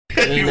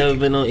You ain't never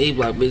been on E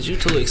Block, bitch. You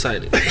too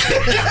excited.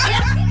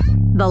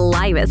 The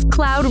livest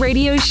cloud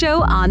radio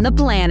show on the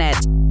planet.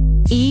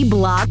 E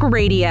Block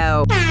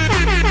Radio.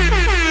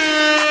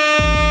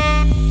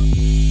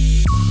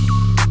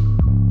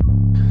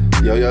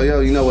 Yo,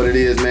 you know what it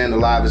is, man. The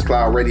livest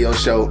cloud radio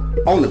show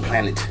on the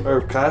planet.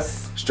 Earth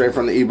cuss. Straight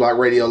from the E Block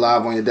Radio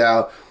live on your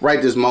dial.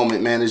 Right this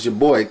moment, man, is your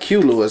boy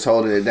Q Lewis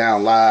holding it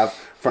down live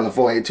from the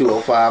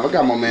 48205. I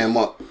got my man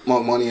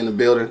Monk Money in the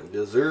building.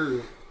 Yes,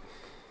 sir.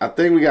 I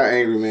think we got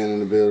Angry Man in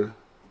the building.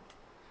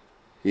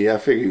 Yeah, I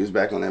figured he was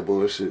back on that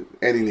bullshit.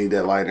 And he need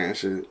that lighter and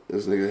shit.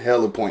 This nigga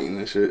hella pointing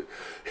and shit.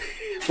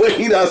 But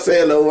he not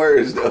saying no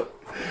words, though.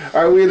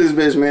 All right, we in this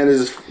bitch, man.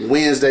 This is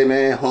Wednesday,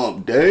 man.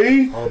 Hump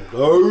day. Hump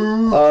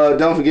day.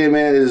 Don't forget,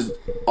 man, it is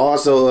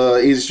also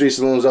Easy Street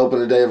Saloon's open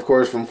today, of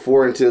course, from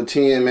 4 until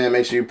 10, man.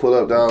 Make sure you pull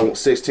up, dog,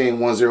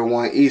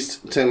 16101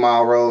 East 10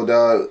 Mile Road,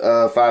 dog,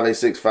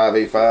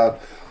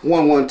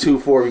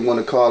 586-585-1124 if you want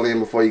to call in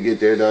before you get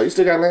there, dog. You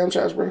still got lamb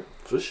chops, bro?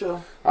 For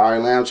sure. All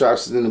right, lamb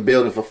chops is in the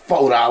building for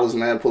 $4,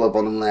 man. Pull up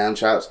on them lamb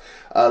chops.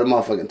 The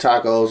motherfucking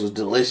tacos was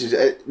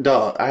delicious.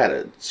 Dog, I had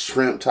a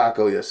shrimp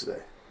taco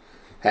yesterday.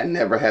 Had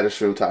never had a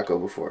shrimp taco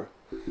before.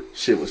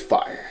 Shit was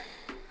fire.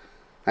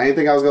 I didn't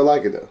think I was gonna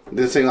like it though.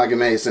 Didn't seem like it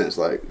made sense.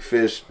 Like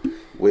fish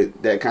with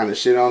that kind of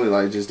shit on it,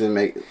 like just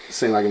didn't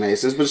seem like it made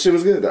sense. But the shit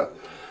was good though.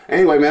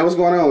 Anyway, man, what's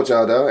going on with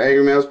y'all though?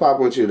 Angry Man, what's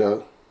popping with you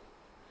though?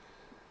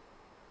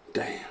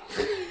 Damn.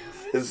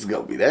 This is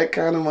gonna be that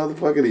kind of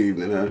motherfucking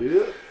evening, huh?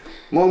 Yeah.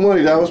 More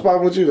money, dog. What's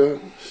popping with you though?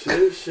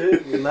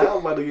 Shit. Now I'm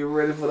about to get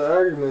ready for the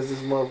arguments. This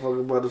motherfucker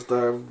about to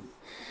start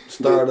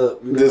up.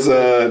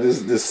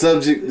 This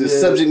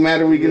subject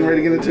matter we getting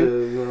ready to get into. Yeah,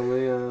 you know what I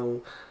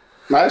mean?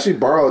 I actually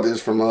borrowed this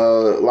from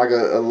like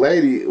a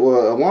lady.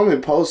 Well, a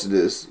woman posted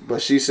this,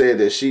 but she said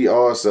that she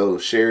also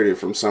shared it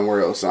from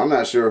somewhere else. So I'm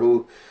not sure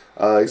who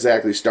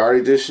exactly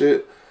started this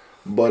shit.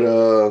 But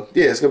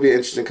yeah, it's gonna be an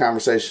interesting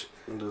conversation.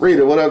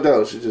 Rita, what up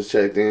though? She just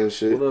checked in and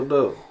shit. What up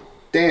though?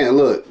 Dan,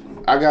 look,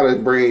 I gotta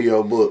bring you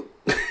your book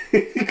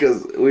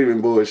because we've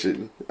been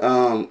bullshitting.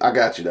 I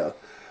got you though.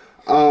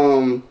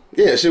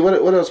 Yeah, shit.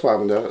 What else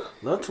popping, dog?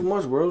 Not too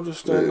much, bro.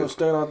 Just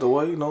stand out the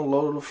way. You know,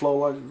 low to the flow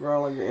like a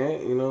ground like an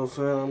ant. You know what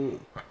I'm saying?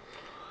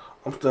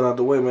 I'm standing out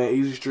the way, man.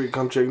 Easy Street,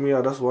 come check me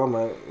out. That's where I'm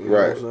at. You know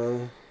what I'm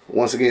saying?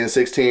 Once again,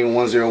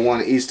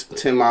 16101 East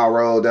 10 Mile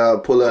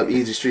Road. Pull up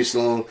Easy Street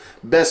Saloon.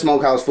 Best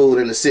smokehouse food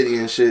in the city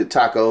and shit.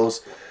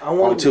 Tacos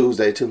on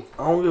Tuesday too.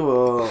 I don't give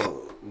a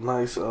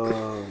nice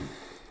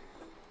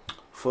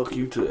fuck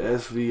you to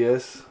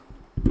SVS.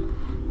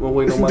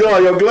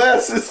 Dog, your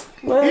glasses.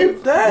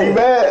 Man, dang. You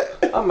mad?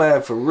 I'm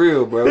mad for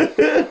real, bro. They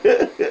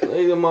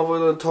the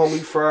motherfucker told me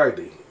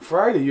Friday.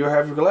 Friday, you'll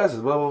have your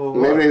glasses, blah, blah, blah,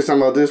 blah. Maybe they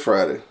talking about this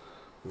Friday.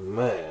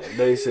 Man,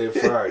 they said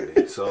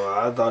Friday. So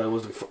I thought it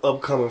was the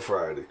upcoming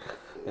Friday.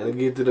 And I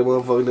get to the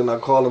motherfucker, then I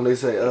call them, they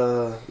say,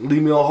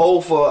 leave me on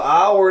hold for an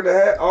hour and a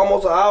half,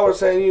 almost an hour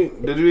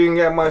saying that you didn't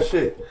get my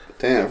shit.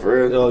 Damn,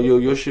 for real?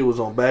 Your shit was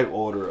on back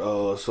order.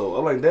 So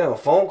I'm like, damn, a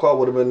phone call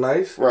would have been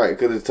nice. Right,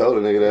 could have told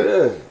a nigga that.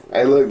 Yeah.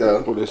 Hey, look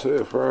though. Well, they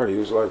said Friday. It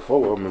was like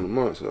 4 of them in a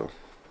month, so.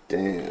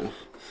 Damn.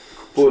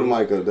 Pull the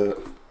mic up,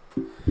 though.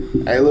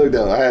 Hey, look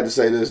though. I had to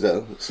say this though.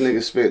 This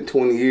nigga spent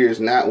 20 years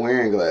not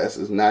wearing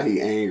glasses. Now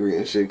he angry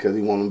and shit because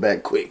he want them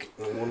back quick.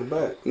 I want them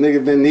back.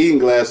 Nigga been needing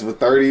glasses for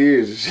 30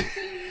 years and shit.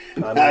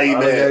 I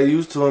got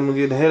used to him and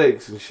getting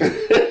headaches and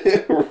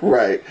shit.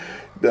 Right.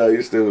 No,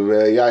 you stupid,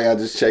 man. Y'all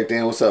just checked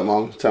in. What's up,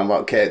 mom? Talking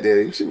about Cat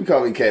Daddy. She be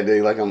calling me Cat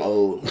Daddy like I'm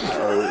old.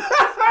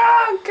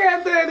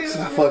 Cat Daddy.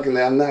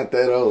 I'm not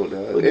that old,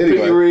 dog. Anyway.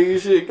 Piggy ring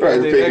shit.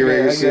 Right, the piggy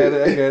ring shit.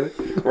 I got it.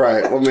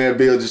 Right. My man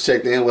Bill just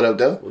checked in. What up,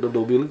 though? What up,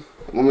 though, Billy?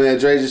 My man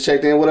Dre just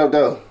checked in. What up,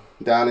 though?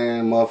 Down there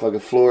in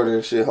motherfucking Florida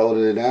and shit,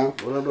 holding it down.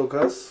 What up, though,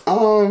 cuz?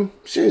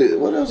 Shit.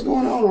 What else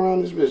going on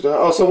around this bitch, dog?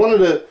 Oh, so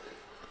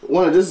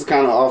this is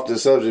kind of off the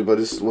subject, but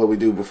this is what we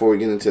do before we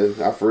get into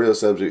our for real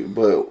subject.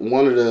 But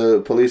one of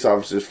the police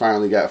officers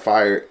finally got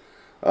fired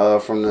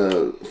from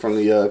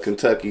the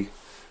Kentucky,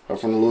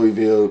 from the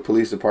Louisville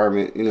Police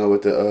Department. You know,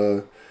 with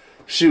the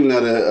shooting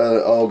of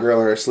the old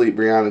girl in her sleep,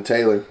 Breonna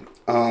Taylor.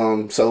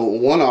 So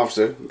one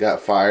officer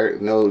got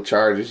fired, no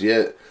charges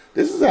yet.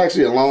 This is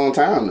actually a long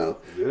time though.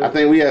 Yeah. I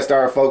think we had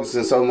started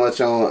focusing so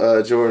much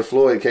on George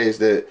Floyd case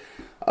that.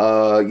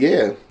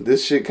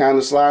 This shit kind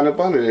of sliding up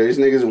under there. These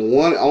niggas,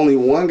 only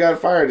one got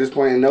fired at this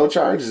point, and no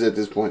charges at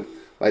this point.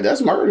 Like,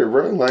 that's murder,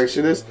 bro. Like,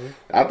 shit is.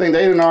 I think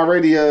they didn't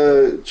already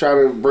try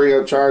to bring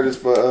up charges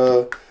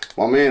for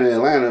my man in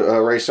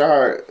Atlanta, Ray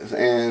Shard,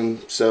 and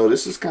so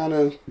this is kind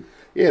of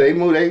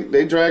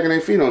they dragging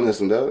their feet on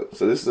this one, though.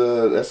 So this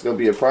that's gonna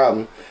be a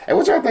problem. And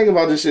what y'all think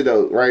about this shit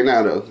though? Right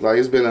now though, like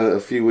it's been a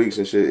few weeks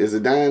and shit. Is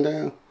it dying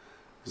down?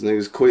 These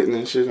niggas quitting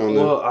and shit on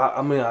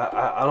I mean,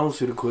 I don't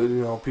see the quitting.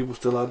 You know, people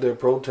still out there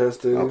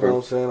protesting. Okay. You know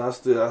what I'm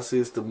saying? I see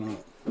it's the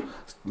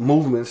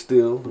movement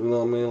still. You know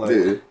what I mean? Like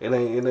it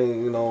ain't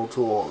you know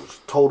to a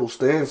total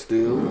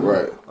standstill.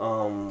 Right.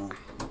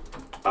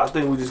 I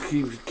think we just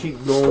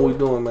keep doing what we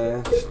doing,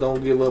 man. Just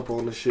don't give up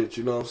on the shit.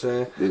 You know what I'm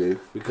saying? Yeah.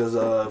 Because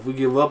if we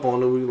give up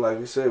on it, we like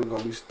we said, we're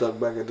gonna be stuck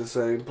back at the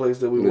same place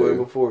that we were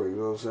before. You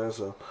know what I'm saying?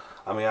 So,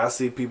 I mean, I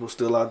see people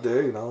still out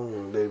there. You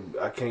know,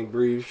 I can't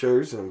breathe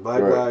shirts and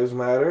Black Lives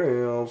Matter.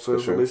 You know what I'm saying?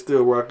 For sure. So they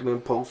still rocking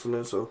and posting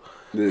it. So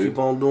keep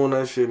on doing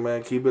that shit,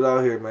 man. Keep it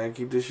out here, man.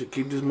 Keep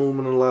this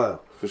movement alive.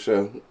 For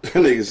sure.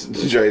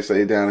 Niggas, Dre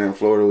say down there in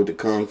Florida with the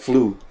Kung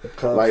Flu.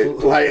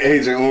 Like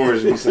Agent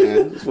Orange be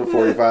saying. That's what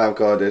 45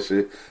 called that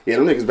shit. Yeah,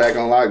 them niggas back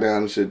on lockdown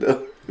and shit,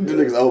 though. The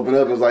niggas opened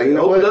up and was like, you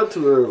know what? Opened up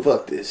too early.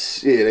 Fuck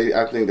this.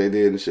 Yeah, I think they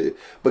did and shit.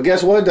 But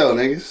guess what, though,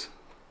 niggas?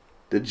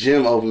 The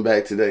gym opened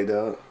back today,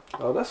 dog.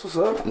 Oh, that's what's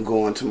up. I'm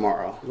going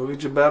tomorrow. Go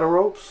get your battle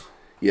ropes?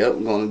 Yep,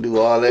 I'm going to do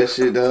all that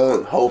shit,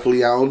 dog.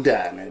 Hopefully I don't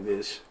die in that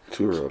bitch.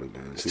 Too early,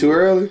 man. It's too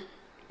early?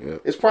 Yeah.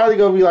 It's probably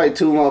going to be like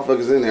 2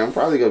 motherfuckers in there. I'm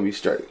probably going to be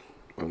straight.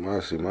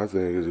 My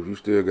thing is, if you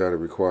still got to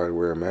require to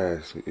wear a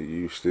mask,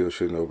 you still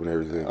shouldn't open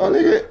everything. Oh,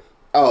 nigga.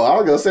 Oh, I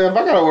was going to say, if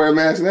I got to wear a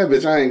mask in that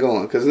bitch, I ain't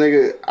going. Because,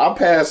 nigga,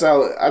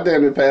 I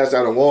damn near passed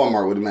out in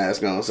Walmart with a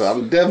mask on. So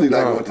I'm definitely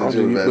not going to the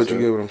gym. But you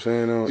get what I'm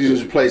saying, though? You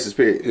just places,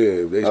 period.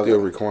 Yeah, they still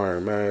require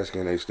a mask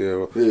and they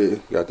still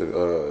got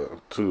the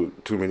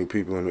too many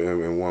people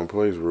in one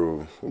place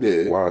rule.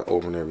 Yeah. Why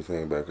open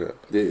everything back up?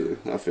 Yeah,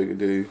 I figured,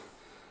 dude.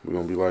 We're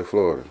going to be like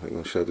Florida. They're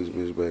going to shut this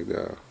bitch back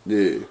down.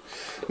 Yeah.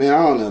 Man, I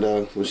don't know,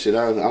 though. But shit,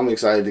 I'm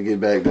excited to get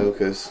back, though,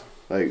 because,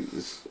 like,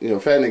 you know,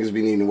 fat niggas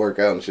be needing to work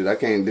out and shit. I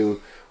can't do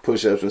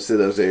push-ups and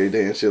sit-ups every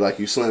day and shit like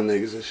you slim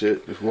niggas and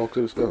shit. Just walk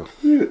to the store.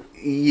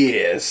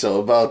 Yeah,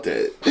 so about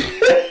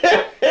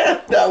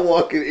that. Not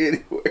walking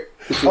anywhere.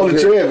 On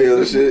the treadmill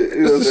and shit.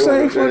 You know It's the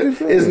same fucking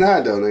thing. It's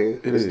not, though,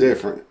 nigga. It's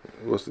different.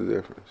 What's the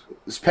difference?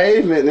 It's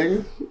pavement,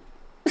 nigga.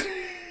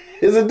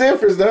 It's a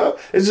difference, though.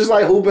 It's just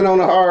like hooping on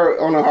the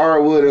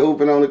hardwood and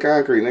hooping on the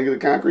concrete, nigga. The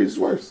concrete is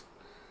worse.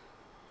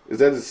 Is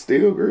that a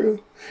steel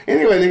grill?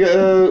 Anyway,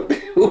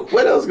 nigga,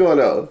 what else going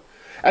on?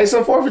 Hey,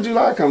 so 4th of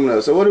July coming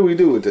up. So what do we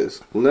do with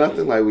this?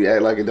 Nothing. Like we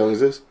act like it don't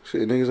exist.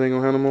 Shit, niggas ain't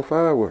gonna have no more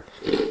fireworks.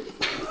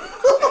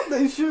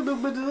 They shoot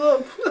them bitches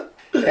up.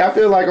 I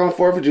feel like on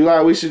 4th of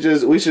July we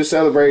should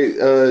celebrate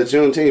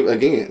Juneteenth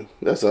again.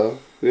 That's all.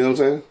 You know what I'm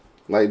saying?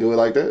 Like do it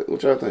like that.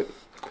 What y'all think?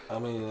 I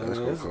mean, That's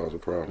gonna cause a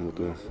problem with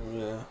them.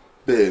 Yeah.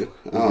 Yeah,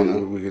 I don't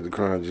know. We get the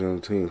crown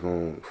Juneteenth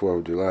on 4th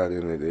of July,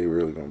 then they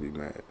really gonna be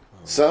mad.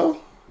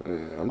 So?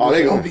 Yeah,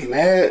 They gonna be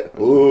mad?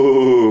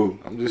 Ooh.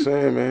 I'm just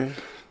saying, man.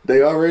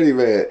 They already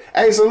mad.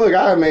 Hey, so look,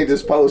 I made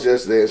this post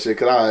yesterday and shit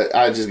because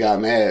I just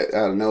got mad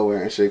out of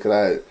nowhere and shit because I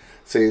had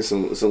seen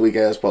some weak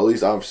ass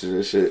police officers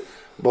and shit.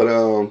 But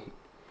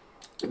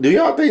do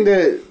y'all think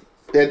that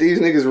these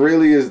niggas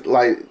really is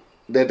like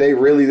that they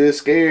really this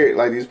scared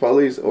like these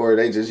police, or are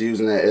they just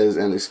using that as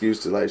an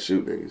excuse to like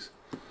shoot niggas?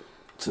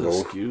 It's an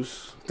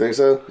excuse. Think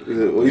so?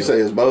 What you say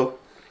is both?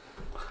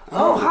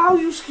 Oh, how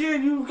you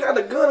scared? You got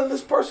a gun and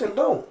this person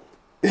don't.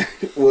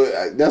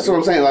 Well, that's what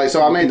I'm saying. Like,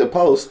 so I made the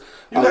post.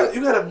 You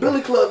got a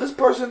billy club. This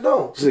person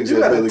don't. Six You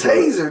got a billy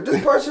taser.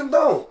 This person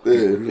don't. Yeah.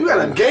 You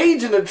got a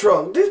gauge in the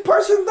trunk. This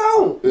person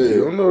don't. Yeah.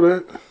 You don't know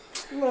that.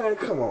 Man,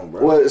 come on,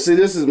 bro. Well, see,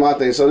 this is my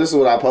thing. So this is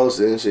what I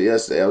posted and shit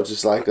yesterday. I was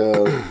just like,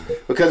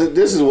 because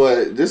this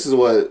is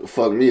what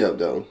fucked me up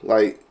though.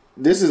 Like,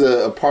 this is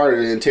a part of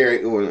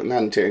the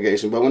not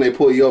interrogation, but when they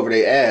pull you over,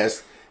 they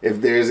ask if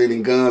there's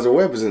any guns or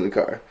weapons in the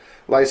car.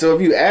 Like, so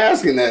if you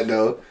asking that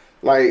though,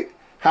 like,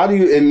 how do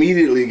you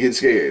immediately get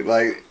scared?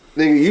 Like,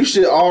 nigga, you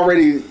should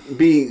already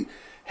be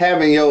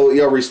having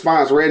your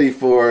response ready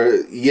for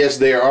yes,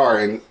 there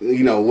are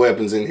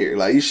weapons in here.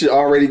 Like, you should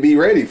already be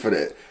ready for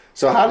that.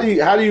 So how do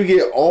you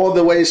get all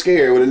the way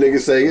scared when a nigga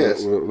say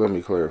yes? Well, let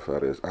me clarify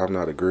this. I'm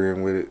not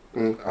agreeing with it.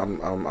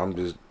 I'm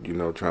just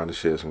trying to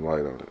shed some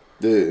light on it.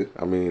 Yeah.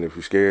 I mean, if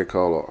you're scared,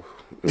 call off.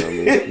 You know what I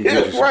mean? You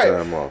get you some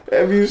time off.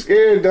 If you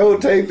scared, don't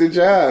take the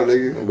job,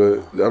 nigga.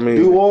 But I mean,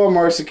 do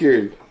Walmart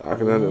security. I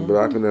can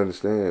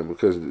understand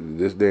because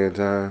this day and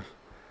time,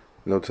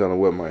 no telling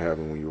what might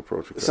happen when you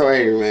approach a car. So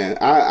angry, man.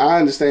 I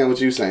understand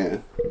what you're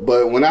saying,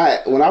 but when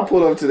I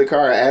pull up to the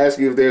car and ask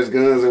you if there's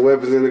guns and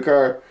weapons in the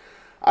car,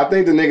 I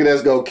think the nigga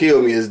that's gonna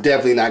kill me is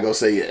definitely not gonna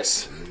say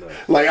yes. No.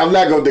 Like, I'm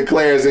not gonna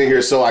declare it's in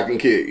here so I can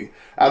kill you.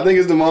 I think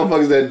it's the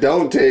motherfuckers that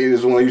don't tell you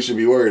is the one you should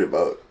be worried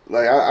about.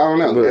 Like, I don't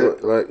know.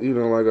 But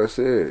like I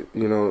said,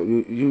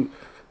 you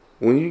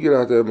when you get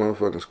out that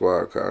motherfucking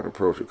squad car and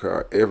approach a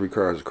car, every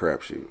car is a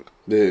crapshoot.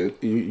 Yeah.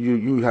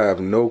 You have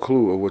no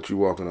clue of what you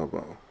walking up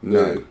on. None.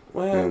 Yeah. Man, you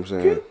know what I'm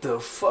saying? Get the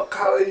fuck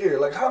out of here.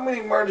 Like, how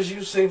many murders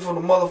you seen from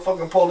the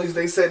motherfucking police?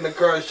 They sat in the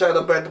car and shot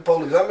up at the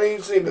police. How many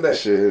you seen of that?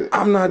 Shit.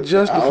 I'm not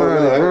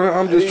justifying it, bro.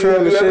 I'm just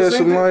trying to shed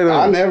some light on it.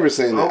 I never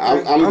seen it.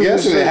 Okay. I'm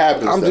guessing it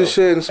happens. I'm just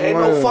shedding some Ain't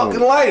light on it. no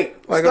fucking light.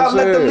 Like Stop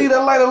letting them leave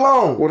that light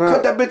alone.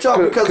 Cut that bitch off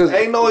because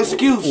ain't no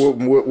excuse.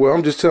 Well,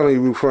 I'm just telling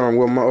you from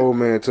what my old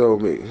man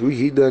told me.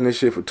 He done this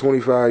shit for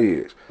 25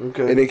 years.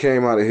 Okay. And it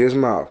came out of his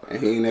mouth.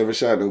 And he ain't never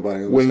shot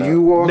nobody. When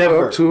you walk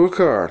up to a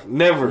car,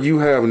 you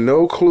have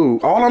no clue.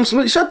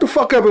 Shut the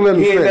fuck up and let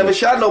me finish. He ain't never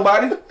shot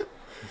nobody.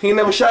 He ain't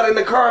never shot in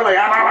the car like,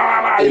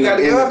 you got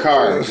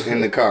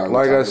in the car.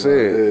 Like I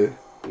said,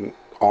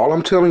 All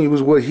I'm telling you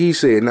is what he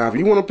said. Now, if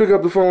you want to pick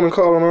up the phone and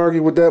call and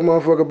argue with that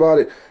motherfucker about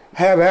it,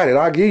 have at it.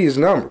 I'll give you his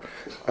number.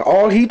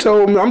 All he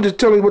told me, I'm just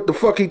telling you what the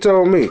fuck he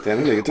told me.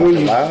 Damn, nigga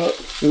talking loud.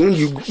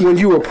 When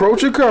you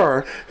approach a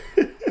car,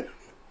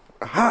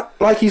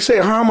 like he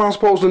said, how am I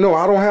supposed to know?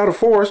 I don't have the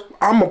force.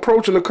 I'm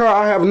approaching the car.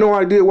 I have no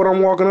idea what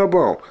I'm walking up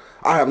on.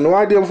 I have no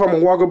idea if I'm going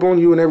to walk up on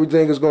you and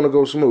everything is going to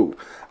go smooth.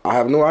 I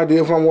have no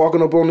idea if I'm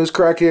walking up on this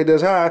crackhead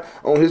that's high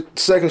on his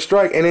second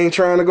strike and ain't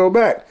trying to go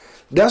back.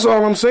 That's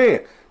all I'm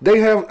saying. They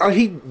have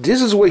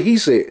this is what he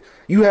said.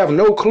 You have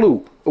no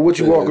clue of what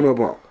you're walking up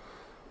on.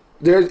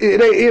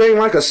 It ain't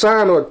like a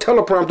sign or a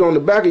teleprompter on the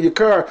back of your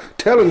car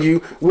telling you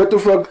what the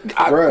fuck is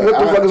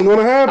going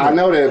to happen. I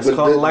know that, but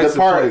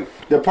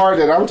the part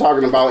that I'm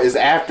talking about is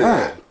after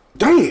that.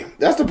 Damn.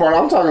 That's the part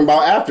I'm talking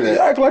about after that. You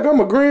act like I'm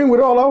agreeing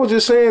with all I was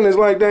just saying is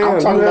like, damn. I'm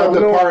talking about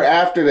the part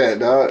after that,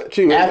 dog.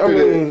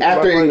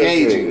 After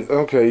engaging.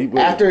 Okay.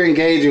 After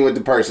engaging with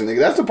the person, nigga.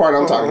 That's the part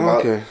I'm talking about.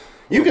 Okay.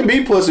 You can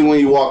be pussy when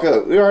you walk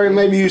up.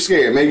 Maybe you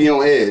scared. Maybe you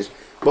on edge.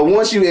 But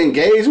once you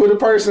engage with a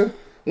person,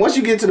 once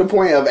you get to the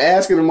point of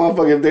asking the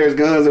motherfucker if there's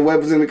guns and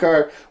weapons in the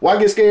car, why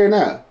get scared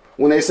now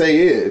when they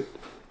say yeah?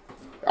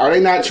 Are they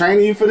not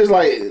training you for this?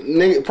 Like,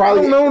 nigga,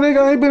 probably. No,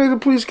 nigga, I ain't been at the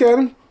police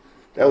academy.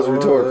 That was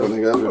rhetorical,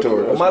 nigga. That was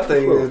rhetorical. My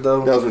thing is,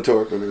 though. That was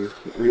rhetorical, nigga.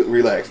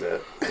 Relax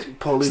that.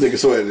 Police. This nigga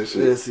sweating this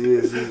shit. Yes, he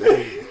is.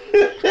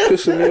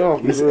 Pissing me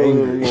off. He's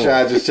angry.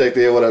 Shai just checked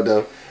in. What up,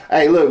 though?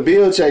 Hey, look,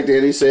 Bill checked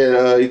in. He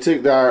said he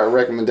took our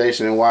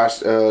recommendation and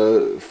watched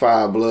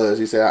Five Bloods.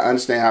 He said, I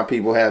understand how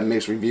people have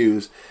mixed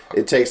reviews.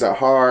 It takes a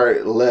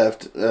hard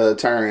left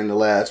turn in the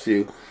last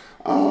few.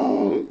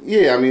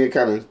 Yeah, I mean, it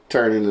kind of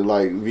turned into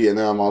like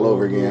Vietnam all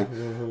over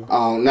again.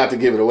 Not to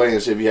give it away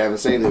and shit if you haven't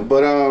seen it,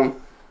 but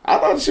I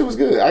thought the shit was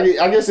good.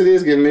 I guess it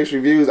is getting mixed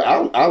reviews.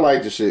 I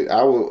like the shit.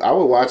 I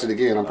would watch it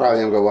again. I'm probably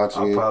gonna go watch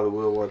it again. I probably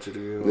will watch it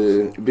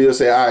again. Bill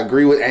said, I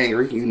agree with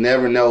Angry. You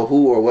never know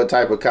who or what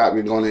type of cop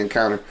you're going to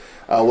encounter,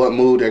 what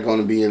mood they're going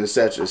to be in,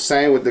 etc.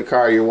 Same with the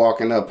car you're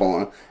walking up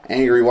on.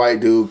 Angry white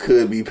dude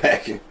could be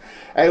packing.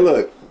 Hey,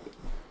 look,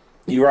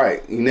 you're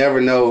right. You never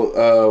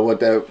know what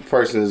that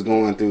person is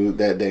going through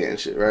that day and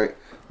shit, right?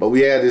 But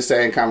we had this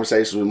same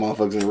conversation with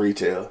motherfuckers in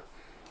retail.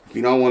 If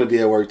you don't want to be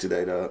at work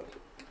today, dog,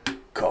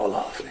 call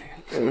off, man.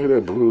 I hear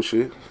that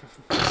bullshit.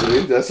 See,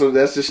 that's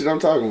the shit I'm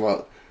talking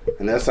about.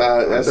 And that's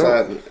how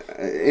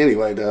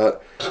anyway,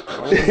 dog.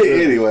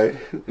 Anyway.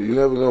 You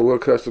never know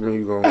what customer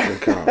you gonna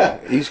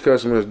encounter. Each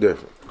customer is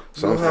different.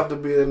 You don't have to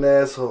be an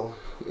asshole.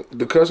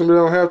 The customer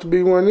don't have to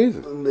be one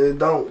either. They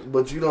don't,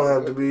 but you don't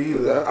have to be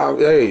either.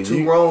 Hey,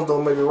 Two wrongs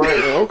don't make it right.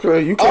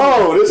 Okay, you come.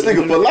 Oh, this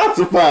nigga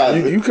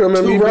philosophizing. You come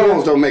at me. Two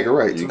wrongs don't make it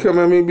right. You come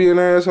at me being an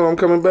asshole. I'm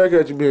coming back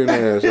at you being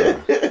an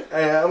asshole.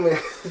 Hey, I mean,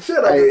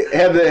 shut up. Hey,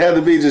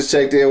 Heather B just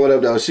checked in. What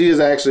up, though? She is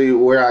actually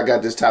where I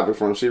got this topic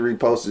from. She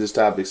reposted this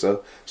topic,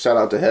 so shout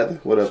out to Heather.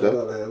 What up,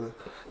 though?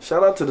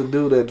 Shout out to the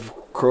dude at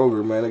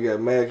Kroger, man. I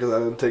got mad because I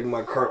didn't take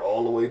my cart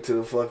all the way to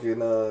the fucking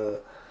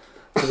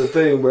to the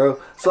thing, bro.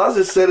 So I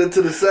just set it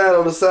to the side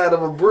on the side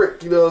of a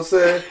brick. You know what I'm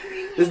saying?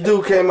 This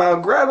dude came out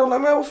and grabbed it. I'm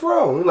like, man, what's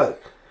wrong? He's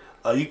like,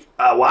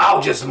 well,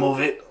 I'll just move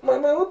it. I'm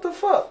like, man, what the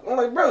fuck? I'm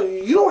like, bro,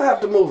 you don't have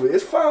to move it.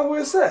 It's fine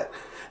where it's at.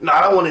 No,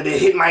 I don't want it to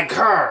hit my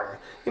car.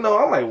 You know,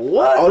 I'm like,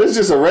 what? Oh, this is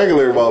just a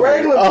regular motherfucker.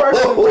 Regular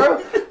person, bro.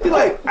 He's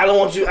like, I don't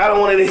want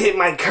it to hit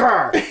my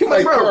car.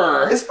 Like,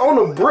 bro, it's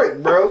on a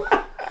brick, bro.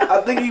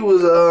 I think he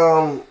was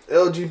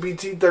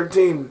LGBT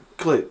 13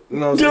 clique. You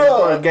know what I'm saying?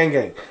 Part of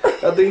gang.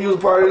 I think he was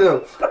part of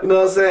them. You know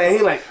what I'm saying?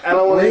 He like, I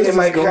don't want to hit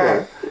my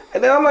car.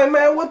 And then I'm like,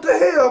 man, what the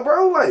hell,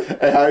 bro? Like,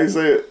 hey, how you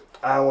say it?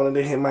 I wanted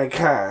to hit my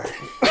car.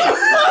 We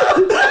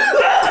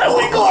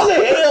going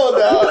to hell,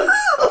 dog.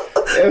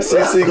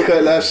 FCC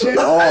cut that shit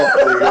off,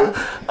 nigga.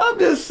 I'm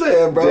just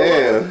saying, bro.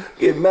 Damn. Like,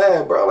 get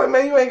mad, bro. Like,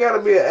 man, you ain't got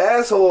to be an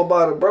asshole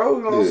about it, bro.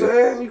 You know what I'm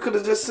saying? You could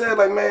have just said,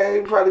 like, man,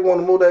 you probably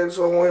want to move that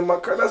so I won't hit my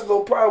car. That's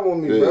no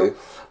problem with me, bro.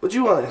 But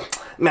you want to,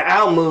 man,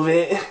 I'll move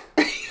it.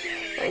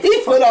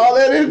 He put all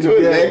that into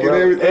it, neck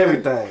and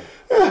everything.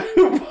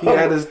 He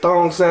had his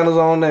thong sandals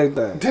on and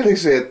everything. Then he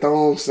said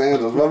thong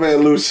sandals. My man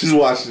Lucius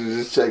Washington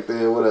just checked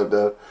in. What up,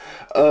 though?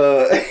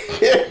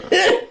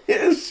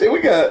 Shit,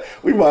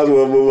 we might as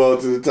well move on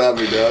to the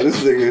topic, dog.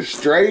 This nigga is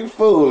straight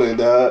fooling,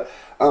 dog.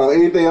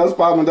 Anything else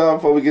popping, dog,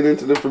 before we get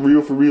into the for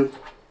real?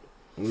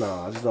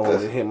 No, I just don't want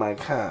to hit my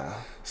car.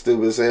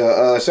 Stupid as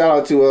hell. Shout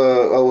out to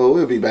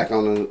we'll be back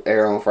on the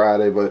air on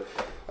Friday, but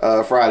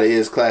Friday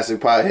is Classic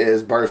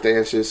Pothead's birthday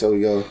and shit, so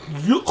we go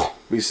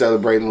be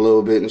celebrating a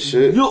little bit and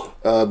shit.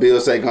 Bill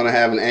say gonna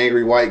have an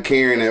angry white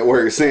Karen at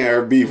work saying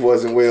her beef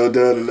wasn't well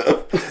done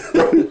enough.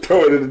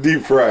 Throw it in the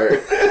deep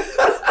fryer.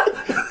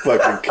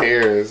 Fucking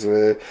Karens,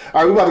 man.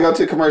 All right, we about to go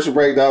to a commercial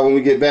break, dog. When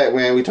we get back,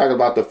 man, we talk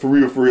about the for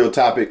real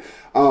topic.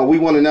 We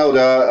want to know,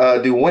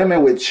 dog, do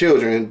women with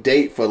children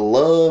date for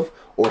love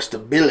or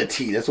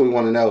stability? That's what we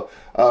want to know.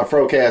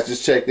 Frocast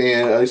just checked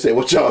in. He said,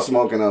 what y'all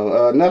smoking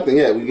on? Nothing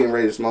yet. We getting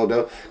ready to smoke,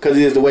 though, because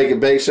it is the Wake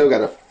and Bake Show.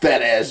 Got a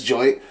fat-ass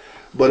joint.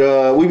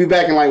 But we be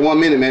back in like 1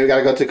 minute, man. We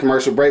gotta go to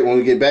commercial break. When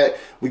we get back,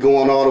 we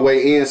going all the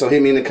way in. So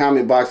hit me in the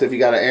comment box if you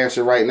got an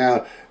answer right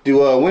now. Do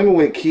women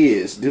with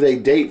kids, do they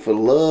date for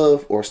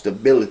love or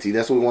stability?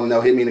 That's what we want to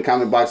know. Hit me in the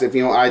comment box. If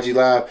you're on IG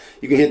Live,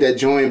 you can hit that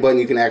join button.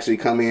 You can actually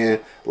come in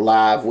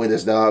live with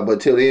us, dog. But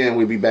till then,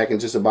 we'll be back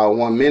in just about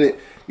 1 minute.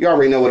 You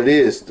already know what it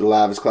is. The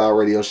Livest Cloud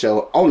Radio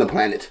Show on the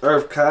planet.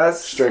 Earth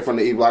Cast. Straight from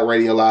the E-Block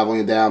Radio Live on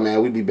your dial,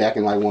 man. We'll be back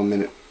in like 1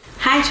 minute.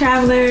 Hi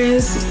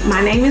travelers,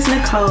 my name is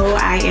Nicole.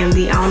 I am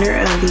the owner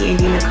of the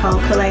Indie Nicole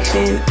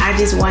collection. I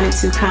just wanted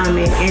to come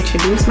and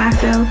introduce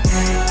myself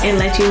and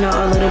let you know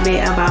a little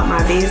bit about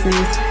my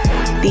business.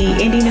 The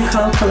Indie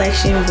Nicole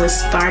collection was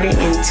started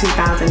in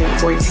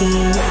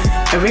 2014.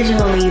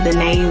 Originally, the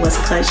name was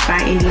Clutch by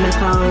Indie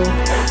Nicole.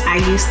 I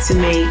used to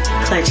make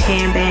clutch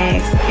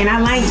handbags and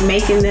I liked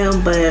making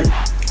them, but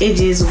it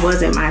just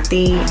wasn't my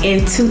thing.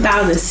 In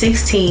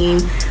 2016,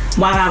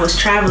 while I was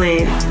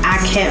traveling, I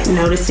kept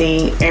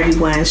noticing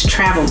everyone's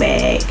travel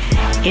bag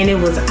and it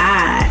was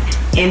odd.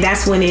 And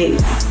that's when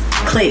it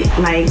clicked,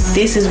 like,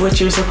 this is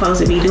what you're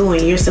supposed to be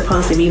doing. You're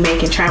supposed to be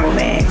making travel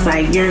bags.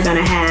 Like, you're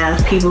gonna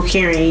have people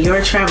carrying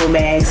your travel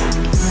bags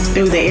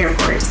through the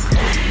airports.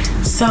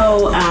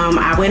 So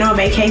I went on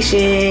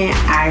vacation.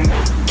 I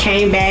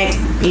came back,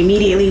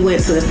 immediately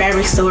went to the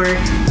fabric store,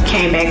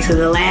 came back to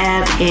the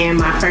lab, and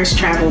my first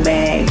travel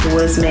bag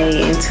was made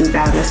in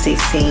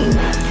 2016.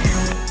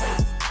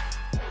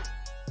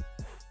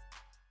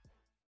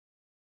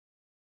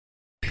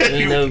 You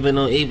ain't never been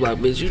on E-Block,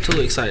 bitch. You too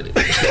excited.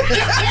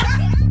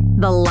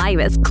 The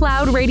livest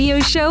cloud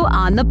radio show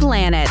on the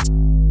planet.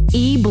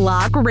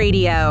 E-Block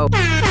Radio.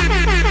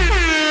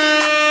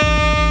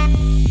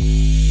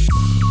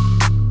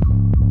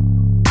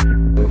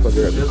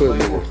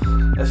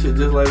 That shit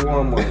just like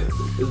Walmart.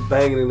 It's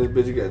banging in this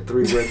bitch. You got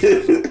 3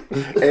 registers.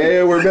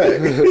 And we're back.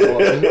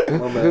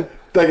 My bad.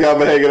 Thank y'all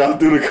for hanging out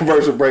through the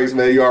commercial breaks,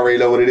 man. You already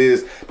know what it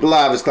is. The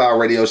Livest Cloud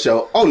Radio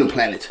Show on the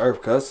planet.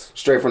 Earth Cuss.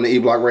 Straight from the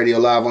E-Block Radio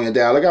Live on your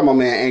dial. I got my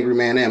man Angry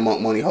Man and Monk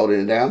Money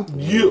holding it down.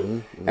 Yeah.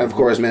 And of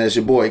course, man, it's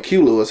your boy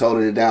Q Lewis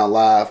holding it down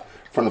live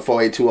from the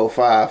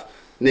 48205.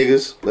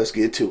 Niggas, let's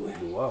get to it.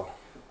 Wow.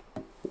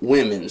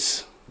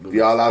 Women's.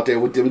 Y'all out there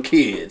with them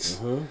kids.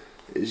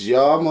 Is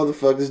y'all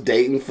motherfuckers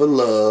dating for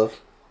love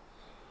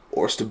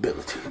or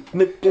stability?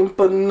 Looking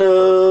for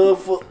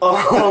love for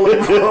all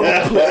of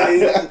our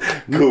place.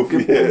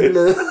 Goofy.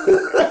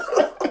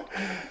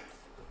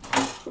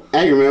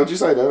 Angry Man, what you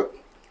say, dog?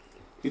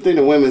 You think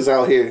the women's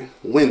out here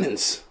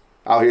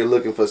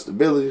looking for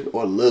stability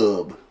or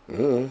love?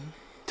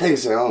 Take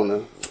say, I don't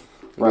know.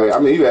 Right, I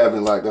mean, you have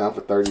been locked down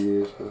for 30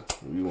 years. So.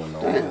 You wanna know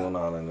what's going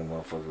on in the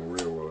motherfucking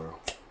real world.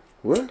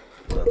 What?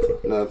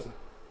 Nothing.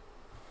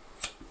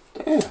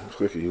 Damn.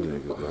 Quick you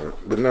niggas, dog.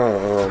 But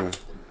no,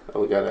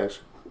 Oh, we got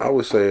action. I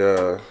would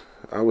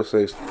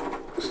say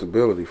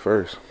stability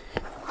first.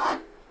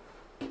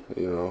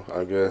 You know,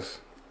 I guess,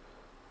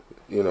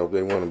 you know, if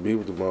they want to be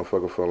with the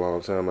motherfucker for a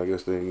long time, I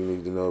guess then you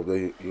need to know if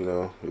they, you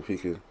know, if he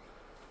could,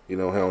 you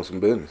know, handle some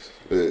business.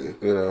 Yeah.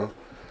 You know.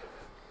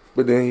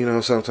 But then, you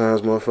know,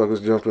 sometimes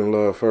motherfuckers jump in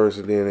love first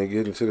and then they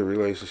get into the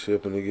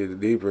relationship and they get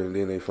deeper and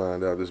then they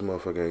find out this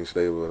motherfucker ain't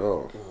stable at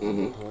all.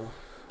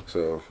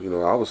 So, you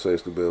know, I would say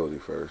stability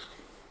first.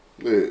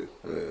 Yeah.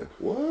 Yeah.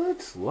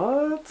 What?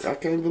 I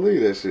can't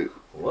believe that shit.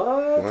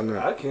 What? Why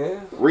not? I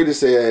can. Rita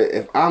said,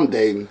 if I'm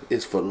dating,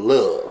 it's for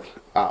love.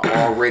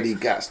 I already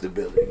got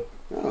stability.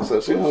 Oh,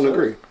 so she don't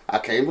agree. I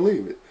can't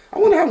believe it. I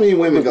wonder how many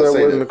women But gonna that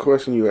say wasn't that. the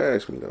question you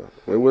asked me, though.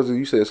 It wasn't,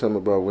 you said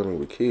something about women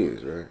with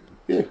kids, right?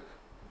 Yeah.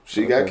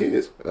 She got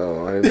kids.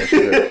 Oh, I didn't know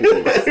she got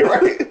kids.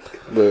 Right.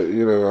 But,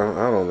 you know,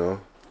 I don't know.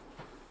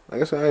 I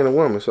guess I ain't a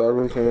woman, so I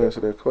really can't answer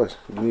that question.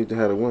 You need to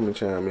have a woman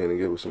chime in and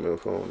give us some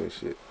info on this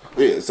shit.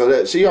 Yeah, so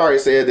that she already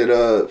said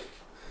that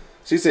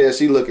she said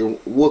she looking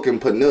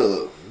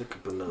panug.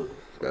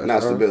 That's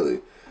Not her.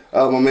 stability.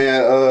 My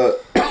man,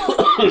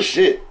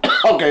 shit.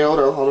 Okay, hold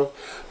on.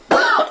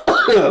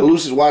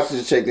 Lucius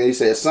Washington checked in. He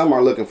said some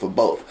are looking for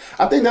both.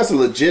 I think that's a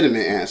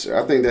legitimate answer.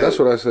 I think That's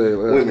what I said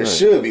last women night.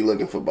 should be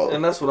looking for both.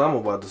 And that's what I'm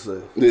about to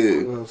say. Yeah.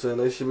 You know what I'm saying?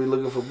 They should be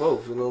looking for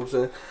both. You know what I'm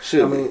saying?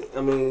 Should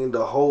I mean,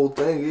 the whole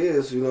thing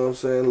is, you know what I'm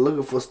saying,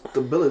 looking for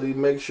stability,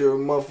 make sure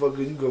motherfucker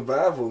you can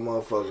vibe with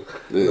motherfucker.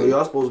 You know,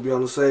 y'all supposed to be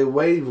on the same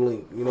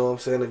wavelength. You know what I'm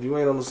saying? If you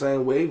ain't on the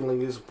same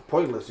wavelength, it's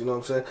pointless. You know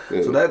what I'm saying?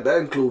 Yeah. So that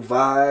includes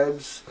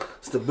vibes,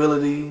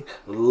 stability,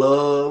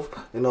 love,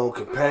 you know,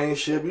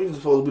 companionship. You're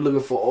supposed to be looking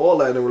for all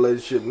that in a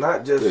relationship,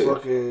 not just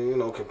fucking, you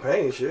know,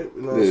 companionship.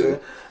 You know what I'm saying?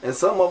 And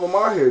some of them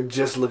are here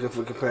just looking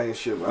for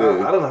companionship.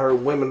 I done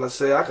heard women that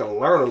say, I can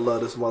learn to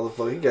love this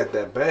motherfucker. He got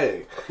that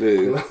bag. Yeah.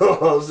 You know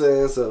what I'm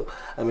saying? So,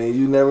 I mean,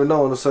 you never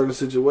know in certain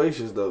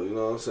situations, though. You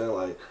know what I'm saying?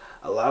 Like,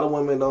 a lot of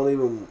women don't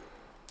even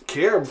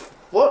care.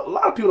 A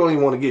lot of people don't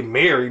even want to get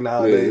married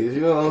nowadays.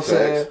 You know what I'm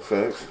saying?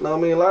 Facts. No, I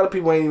mean, a lot of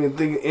people ain't even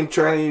thinking,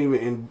 trying to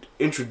even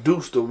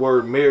introduce the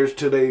word marriage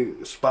to their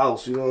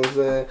spouse. You know what I'm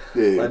saying?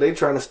 Yeah. Like, they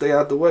trying to stay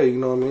out the way. You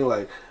know what I mean?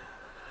 Like,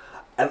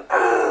 and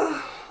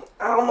I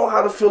don't know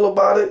how to feel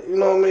about it. You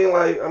know what I mean?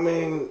 Like, I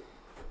mean,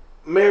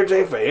 marriage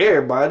ain't for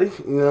everybody,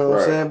 you know what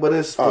I'm saying? But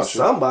it's for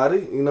somebody,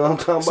 you know what I'm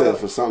talking about?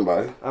 For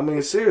somebody. I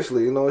mean,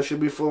 seriously, you know, it should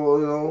be for,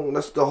 you know,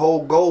 that's the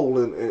whole goal.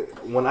 And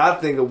when I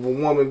think of a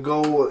woman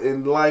goal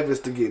in life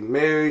is to get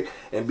married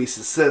and be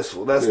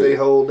successful. That's their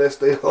whole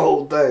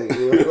thing.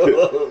 You know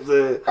what I'm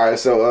saying? All right,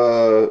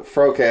 so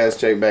Frocast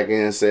checked back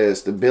in and said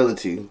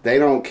stability. They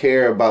don't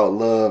care about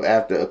love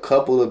after a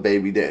couple of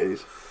baby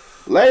daddies.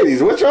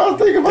 Ladies, what y'all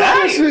think about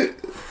that shit?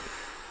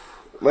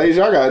 Ladies,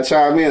 y'all gotta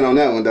chime in on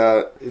that one,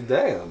 dog.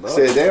 Damn, dog.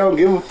 Said they don't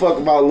give a fuck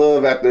about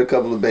love after a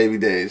couple of baby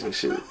days and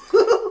shit.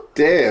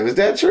 Damn, is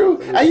that true?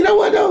 Hey, you know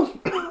what though?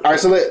 All right,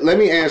 so let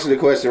me answer the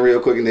question real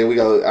quick, and then we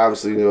go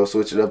obviously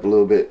switch it up a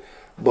little bit.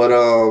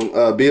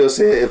 But Bill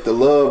said if the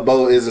love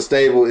boat isn't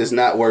stable, it's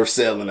not worth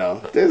selling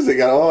though. This nigga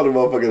got all the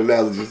motherfucking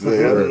analogies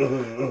there.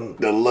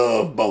 The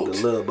love boat.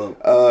 The love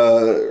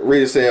boat.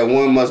 Rita said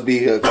one must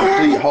be a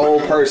complete whole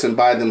person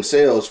by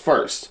themselves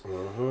first.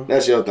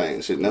 That's your thing.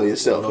 You should know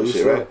yourself and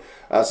shit, right?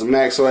 So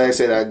Max Swag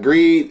said, I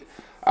agreed.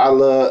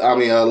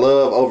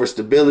 Love over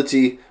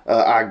stability.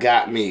 I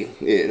got me.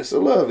 Yeah, so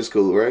love is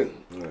cool, right?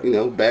 You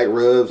know, back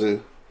rubs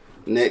and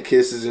neck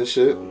kisses and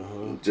shit.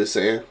 Just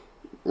saying.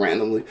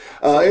 Randomly.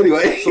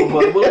 Anyway.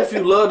 But if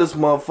you love this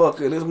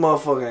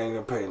motherfucker ain't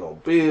gonna pay no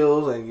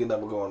bills, ain't getting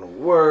up and going to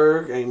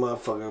work, ain't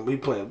motherfucking be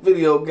playing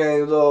video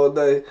games all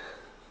day.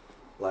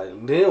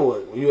 Like, then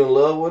what? When you in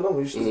love with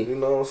them, you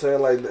know what I'm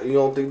saying? Like, you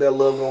don't think that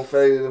love gonna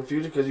fade in the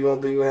future because you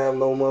don't think you have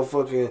no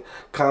motherfucking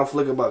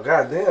conflict about,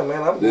 God damn,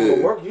 man, I'm going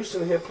to work. You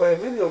sitting here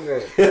playing video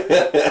games.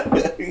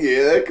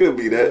 Yeah, that could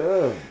be that.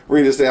 Yeah.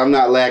 Rita said, I'm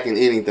not lacking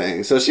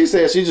anything. So she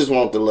said she just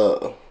wants the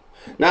love.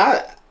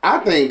 Now, I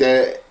think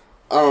that,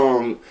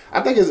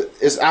 I think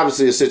it's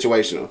obviously a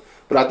situational,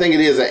 but I think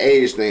it is an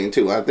age thing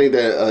too. I think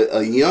that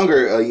a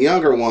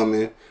younger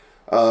woman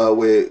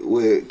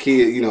with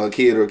kid, a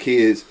kid or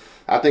kids,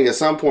 I think at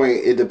some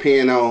point it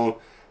depends on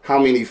how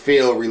many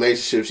failed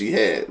relationships she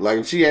had. Like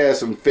if she had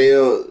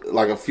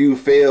a few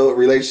failed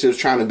relationships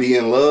trying to be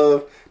in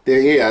love,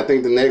 then yeah, I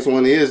think the next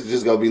one is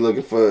just gonna be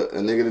looking for a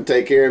nigga to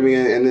take care of me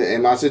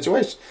in my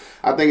situation.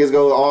 I think it's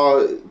gonna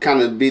all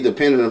kind of be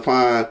dependent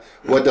upon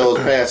what those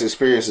past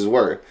experiences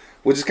were,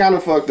 which is kind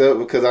of fucked up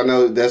because I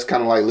know that's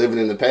kind of like living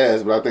in the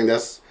past, but I think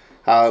that's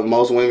how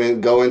most women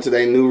go into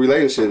their new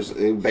relationships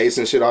and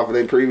basing shit off of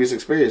their previous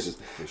experiences.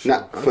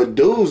 For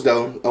dudes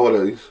though, what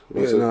are these?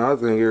 I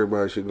think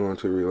everybody should go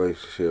into a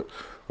relationship.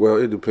 Well,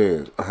 it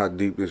depends how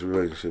deep this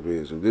relationship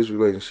is. If this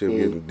relationship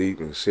getting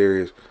deep and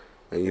serious,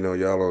 and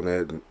y'all on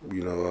that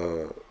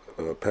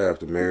path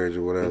to marriage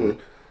or whatever,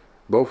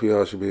 both of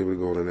y'all should be able to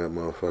go into that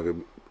motherfucker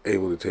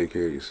able to take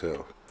care of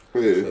yourself.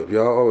 Yeah. If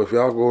y'all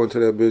go into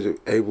that bitch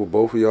able,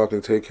 both of y'all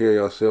can take care of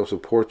yourself,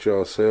 support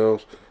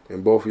yourselves,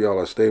 and both of y'all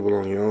are stable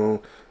on your own,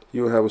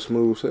 you'll have a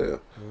smooth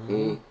sail.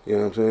 You know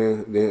what I'm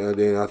saying?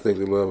 Then I think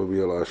the love will be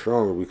a lot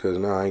stronger because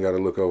now I ain't got to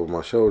look over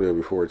my shoulder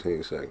every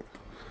 14 seconds.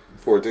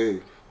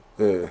 14?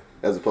 Yeah.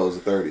 As opposed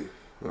to 30?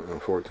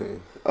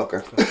 14.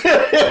 Okay.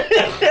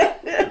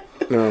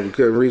 No, because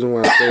the reason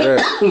why I say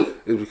that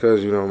is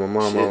because, my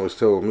mom always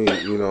told me,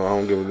 I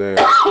don't give a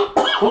damn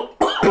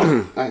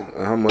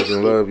how much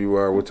in love you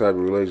are, what type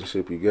of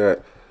relationship you got.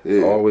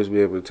 Always be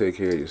able to take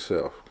care of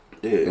yourself.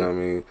 Yeah. You know what I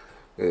mean?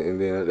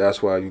 And then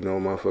that's why,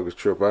 motherfuckers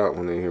trip out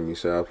when they hear me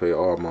say I pay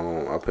all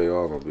my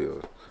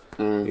bills.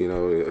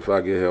 If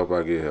I get help,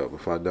 I get help.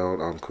 If I don't,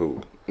 I'm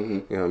cool.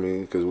 You know what I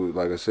mean? Because,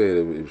 like I said,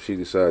 if she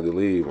decided to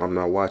leave, I'm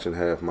not watching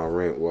half my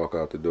rent walk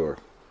out the door.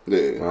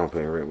 Yeah. I don't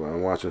pay rent, but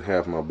I'm watching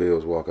half my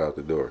bills walk out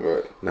the door.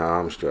 Right. Now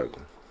I'm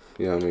struggling.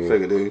 You know what I mean?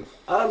 Figure, dude.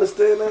 I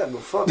understand that,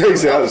 but fuck I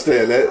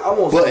understand that. I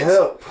want some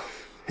help.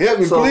 Help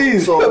me,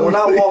 please. So when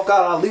I walk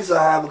out, at least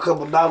I have a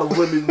couple dollars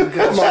with me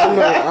because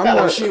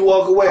when she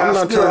walk away,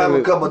 I still have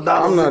a couple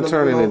dollars.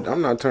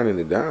 I'm not turning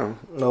it down.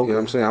 Okay. You know what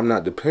I'm saying? I'm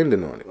not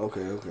dependent on it.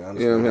 Okay. I understand.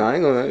 You know what I mean? I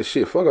ain't gonna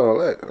shit. Fuck all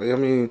that. I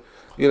mean,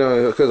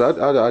 because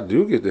I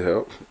do get the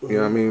help. You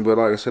know what I mean? But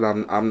like I said,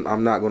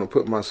 I'm not gonna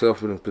put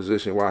myself in a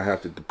position where I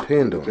have to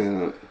depend on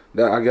it.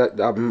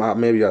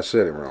 Maybe I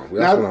said it wrong.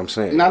 That's what I'm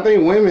saying. And I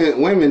think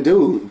women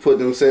do put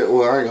themselves.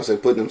 Well, I ain't gonna say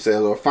put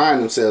themselves or find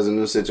themselves in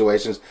those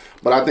situations.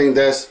 But I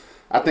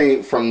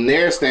think from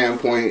their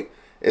standpoint,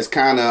 it's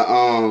kind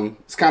of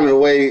the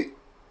way.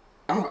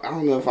 I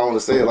don't know if I want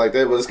to say it like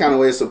that, but it's kind of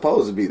the way it's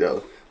supposed to be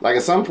though. Like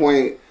at some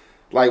point,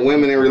 like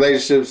women in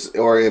relationships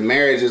or in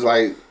marriages,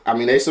 like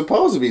they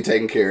supposed to be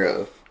taken care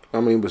of.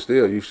 But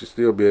still, you should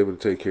still be able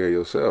to take care of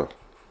yourself.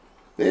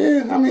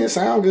 Yeah, it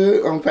sounds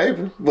good on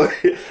paper, but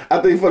I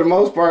think for the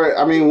most part,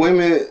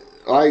 women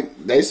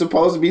they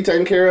supposed to be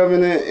taken care of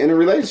in a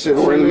relationship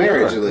or in a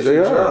marriage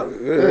relationship.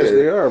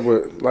 They are,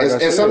 but like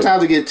and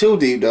sometimes it get too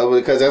deep though,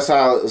 because that's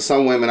how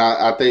some women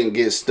I think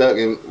get stuck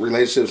in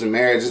relationships and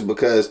marriages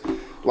because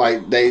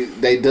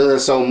they done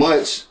so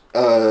much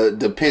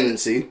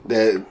dependency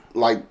that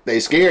they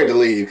scared to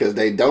leave because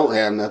they don't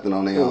have nothing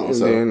on their own. And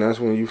then that's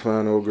when you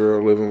find old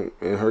girl living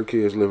and her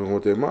kids living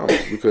with their mama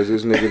because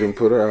this nigga done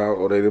put her out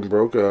or they done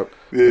broke up.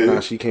 And now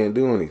she can't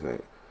do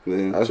anything.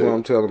 Yeah, That's sure. what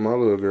I'm telling my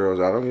little girls.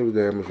 I don't give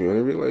a damn if you're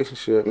in a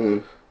relationship.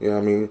 You know what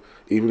I mean?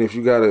 Even if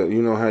you gotta,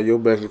 have your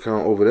bank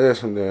account over there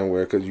some damn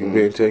where because you've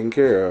been taken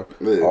care of.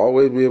 Yeah.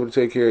 Always be able to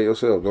take care of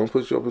yourself. Don't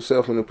put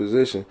yourself in a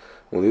position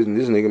when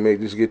this nigga make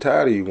this get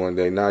tired of you one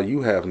day. Now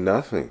you have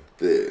nothing.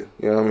 Yeah. You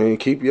know what I mean?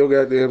 Keep your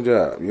goddamn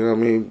job. You know what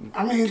I mean?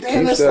 I mean, damn,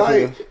 Keep that's stuff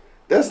in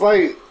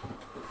like,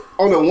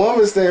 on a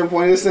woman's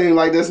standpoint, it seems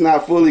like that's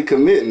not fully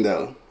committing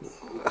though.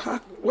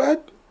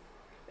 What?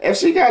 If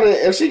she got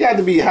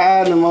to be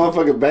hiding the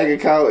motherfucking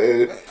bank account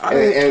I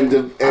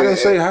didn't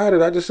say hide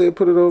it. I just said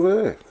put it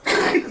over there.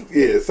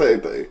 yeah, same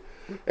thing.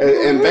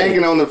 And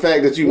banking on the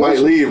fact that you might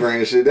leave her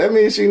and shit. That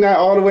means she not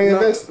all the way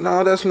invested.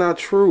 No, that's not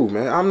true,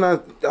 man. I'm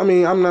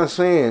not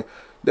saying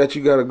that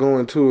you got to go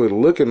into it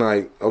looking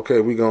like,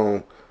 okay, we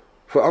going.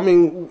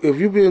 If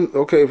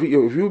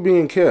you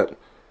being kept,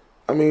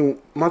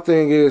 my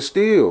thing is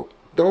still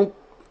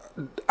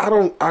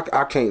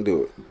I can't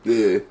do it.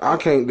 Yeah. I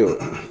can't do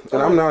it.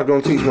 And I'm not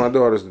going to teach my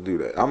daughters to do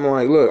that. I'm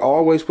like, look,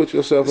 always put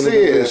yourself in the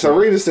position. So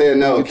Rita said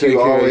no, You take you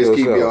care of always keep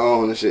yourself. your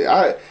own and shit.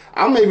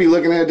 I may be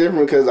looking at it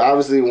different because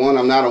obviously, one,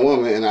 I'm not a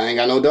woman and I ain't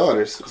got no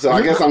daughters. So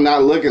I guess I'm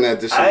not looking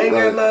at this shit. I ain't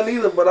like, got nothing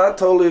either, but I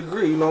totally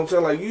agree. You know what I'm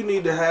saying? Like, you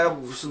need to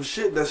have some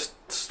shit that's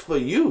for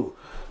you.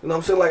 You know what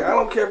I'm saying? Like, I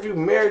don't care if you're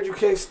married, you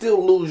can't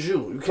still lose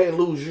you. You can't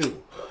lose you. You know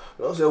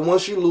what I'm saying?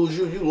 Once you lose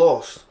you, you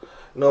lost.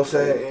 You know what I'm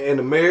saying? In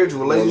a marriage,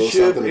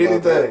 relationship, something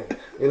about anything.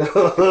 You know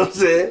what I'm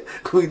saying?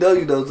 We know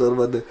you know something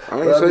about that.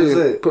 I ain't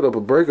saying put up a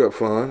breakup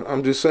fund.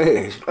 I'm just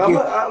saying. I mean,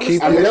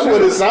 that's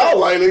what it sounds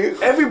like,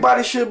 nigga.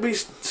 Everybody should be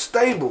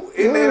stable.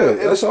 And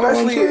that's all I'm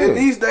especially saying. in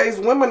these days,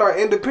 women are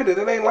independent.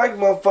 It ain't like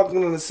motherfucking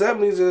in the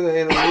 70s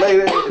and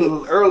late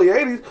early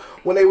 80s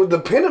when they were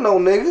dependent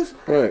on niggas.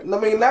 Right. I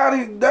mean, now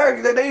they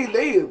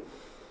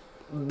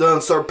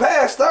done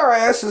surpassed our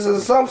asses in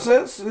some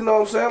sense. You know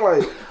what I'm saying?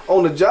 Like,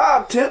 on the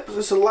job tips,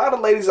 there's a lot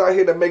of ladies out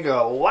here that make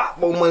a lot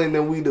more money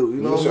than we do.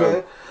 You know what I'm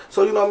saying?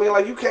 So, you know what I mean?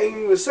 Like, you can't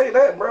even say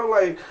that, bro.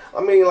 Like,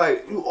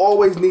 you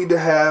always need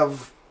to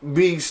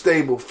be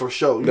stable for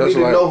sure. You need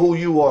to know who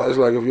you are. That's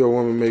like if your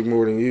woman make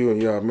more than you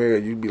and y'all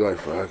married, you'd be like,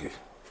 fuck it.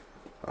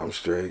 I'm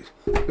straight.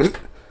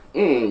 Shit.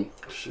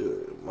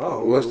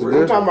 What's the I'm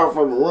difference? talking about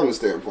from a woman's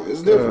standpoint.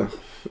 It's different.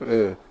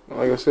 Yeah.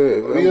 Like I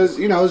said. Because,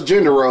 it's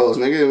gender roles,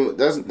 nigga.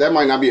 That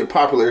might not be a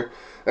popular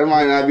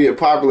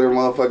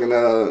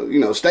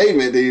motherfucking,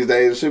 statement these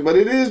days and shit, but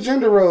it is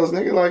gender roles,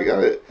 nigga. Like,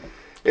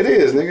 it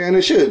is, nigga, and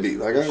it should be.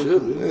 Like, it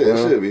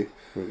should be.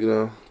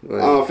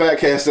 Like, Fat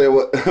Cat said,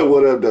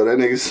 what up, though? That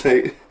nigga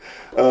say,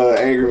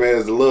 Angry Man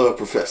is the love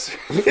professor.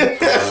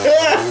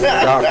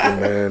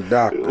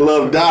 Doctor.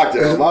 Love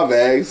doctor. My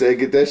bad. He said,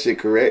 get that shit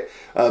correct.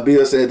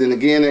 Bill said, then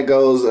again, that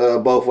goes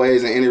both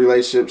ways in any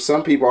relationship.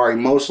 Some people are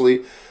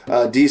emotionally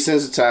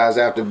desensitized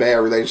after bad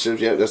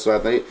relationships. Yep, that's what I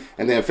think.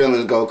 And then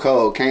feelings go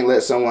cold. Can't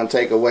let someone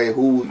take away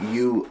who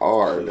you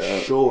are.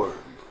 For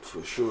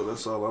sure.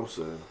 That's all I'm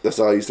saying. That's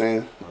all you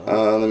saying?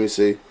 Let me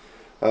see.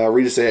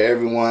 Rita said,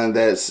 everyone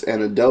that's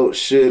an adult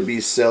should be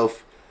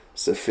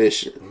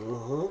self-sufficient.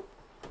 All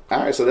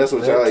right, so that's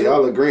what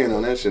y'all agreeing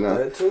on that shit, huh?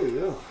 That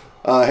too,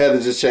 yeah.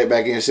 Heather just checked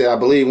back in and said, I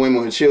believe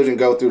women with children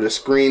go through the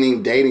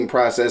screening, dating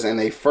process, and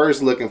they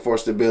first looking for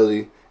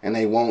stability, and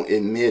they won't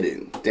admit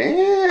it.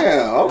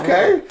 Damn,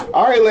 okay.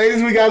 All right,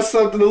 ladies, we got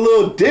something a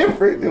little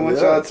different than what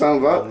y'all talking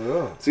about.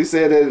 Yeah. She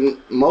said that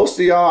most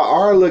of y'all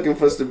are looking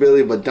for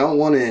stability, but don't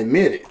want to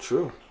admit it.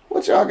 True.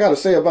 What y'all got to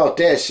say about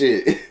that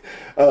shit?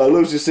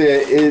 Lucy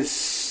said,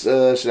 it's,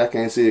 I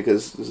can't see it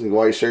because this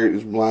white shirt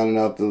is blinding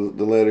out the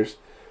letters.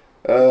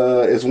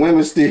 It's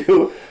women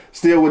still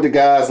with the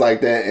guys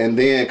like that and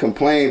then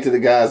complain to the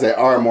guys that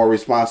are more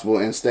responsible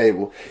and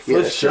stable.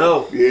 For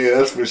sure. Yeah,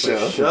 that's for sure.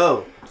 For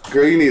sure.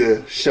 Girl, you need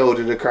a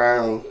shoulder to cry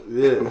on.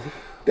 Yeah.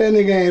 That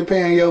nigga ain't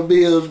paying your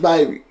bills,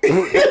 baby.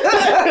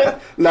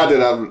 Not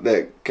that I'm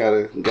that kind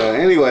of guy.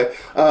 Anyway,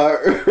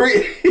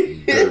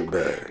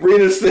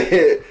 Rita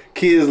said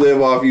kids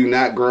live off you,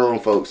 not grown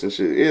folks and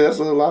shit. Yeah, that's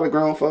a lot of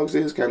grown folks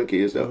is kind of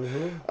kids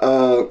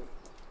though.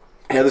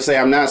 Heather say,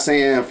 I'm not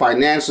saying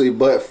financially,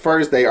 but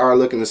first they are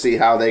looking to see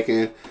how they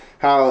can,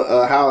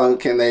 how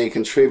can they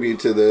contribute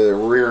to the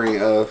rearing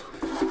of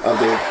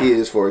their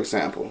kids, for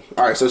example.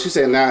 All right, so she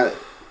said, not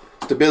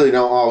stability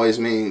don't always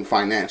mean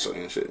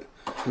financially and shit.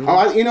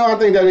 I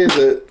think that is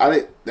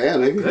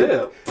damn nigga.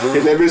 Yeah.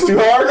 Hit that bitch too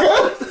hard,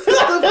 cuz?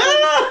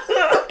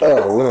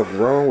 Oh, went up the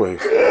wrong way.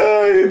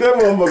 Hit that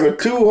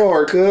motherfucker too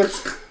hard,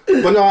 cuz.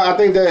 But no, I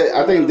think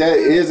that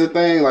is a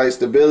thing, like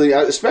stability,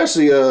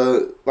 especially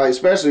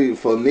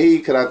for me,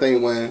 cause I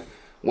think when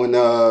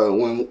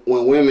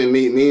women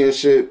meet me and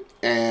shit,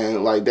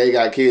 and like they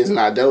got kids and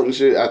I don't and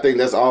shit, I think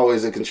that's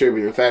always a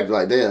contributing factor.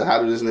 Like, damn,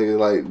 how do this nigga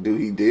like do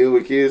he deal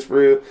with kids for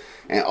real?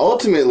 And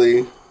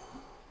ultimately,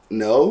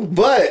 no,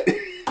 but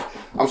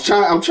I'm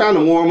trying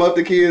to warm up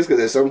the kids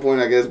because at some point,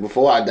 I guess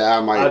before I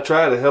die, I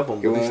try to help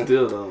them, but he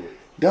still don't.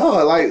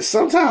 Dog, like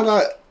sometimes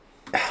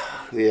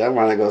I'm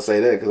not gonna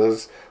say that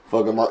because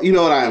fuck them up. You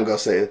know what I am gonna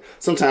say?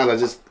 Sometimes I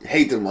just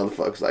hate them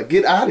motherfuckers. Like,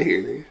 get out of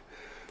here, nigga.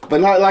 But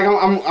not like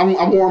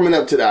I'm warming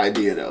up to the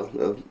idea though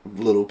of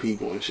little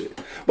people and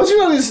shit. But you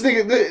know this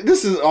nigga,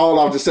 this is all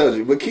off the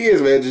subject. But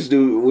kids, man, just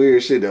do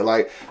weird shit though.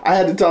 Like I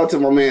had to talk to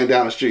my man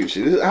down the street.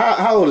 Shit,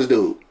 how old is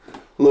dude?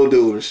 Little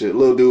dude and shit.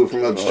 Little dude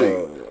from up the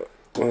street.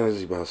 When is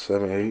he about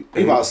 7, 8?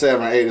 He about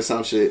 7 or 8 or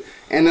some shit.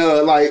 And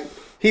like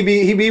he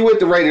be with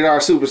the Rated R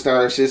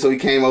Superstar and shit. So he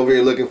came over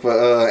here looking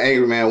for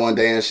Angry Man one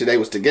day and shit. They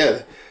was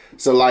together.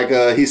 So like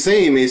he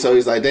seen me, so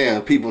he's like,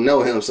 damn, people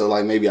know him, so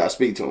like maybe I'll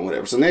speak to him,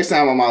 whatever. So next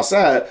time I'm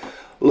outside,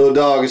 little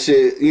dog and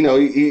shit, you know,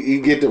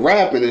 he get to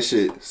rapping and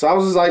shit. So I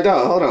was just like,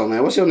 dog, hold on,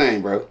 man, what's your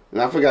name, bro?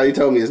 And I forgot he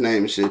told me his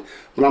name and shit.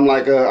 But I'm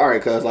like, all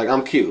right, cuz, like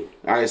I'm cute.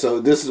 All right, so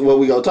this is what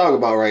we gonna talk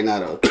about right now,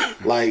 though.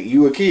 Like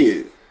you a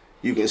kid,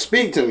 you can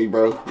speak to me,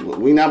 bro.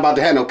 We not about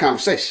to have no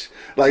conversation.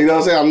 Like, you know what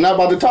I'm saying? I'm not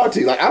about to talk to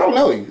you. Like, I don't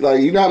know you.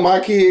 Like, you're not my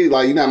kid.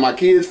 Like, you're not my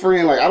kid's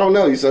friend. Like, I don't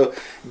know you. So,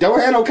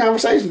 don't have no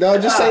conversation,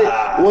 dog. Just say,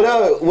 what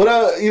up,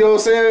 you know what I'm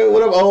saying?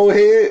 What up, old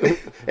head?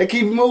 And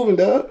keep it moving,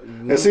 dog.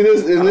 And see,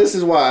 this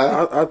is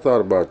why. I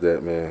thought about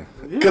that, man.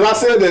 Because I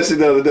said that shit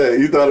the other day.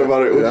 You thought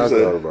about it? What Yeah, I you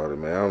said? thought about it,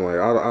 man. I'm like,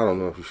 I don't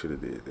know if you should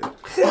have did that.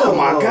 Oh,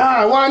 my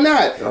God. Why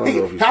not?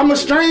 I'm a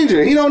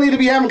stranger. He don't need to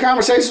be having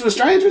conversations with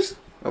strangers.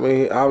 I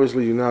mean,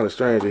 obviously you're not a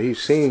stranger. He's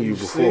seen you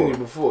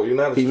before. You're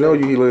not a He know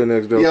you. He live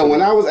next door. Yeah, to when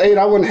you. I was 8,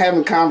 I wasn't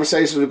having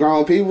conversations with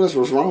grown people. That's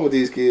what's wrong with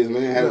these kids,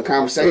 man. Having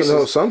conversations. You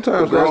know,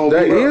 sometimes with grown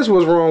that people. is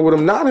what's wrong with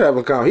him not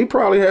having conversation. He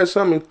probably had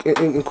something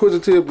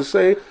inquisitive to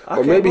say, or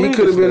can't maybe he believe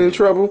could have this been in nigga.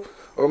 trouble,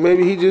 or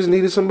maybe he just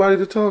needed somebody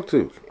to talk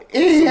to.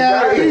 He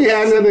had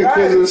nothing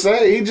to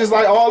say. He just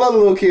like all other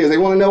little kids. They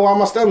want to know why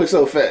my stomach's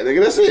so fat.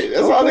 Nigga, that's it.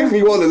 That's all niggas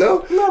be wanting to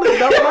know. No, they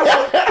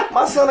don't.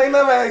 My son ain't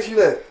never asked you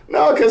that.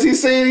 No, because he's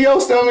seeing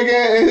your stomach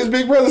and his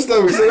big brother's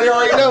stomach, so they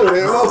already know.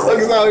 That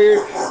motherfuckers out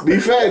here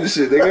be fat and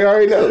shit. They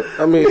already know.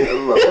 I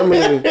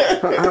mean,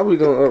 how we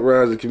gonna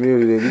uprise the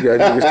community and you got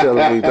niggas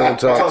telling me don't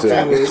talk to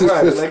him?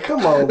 Right. Like,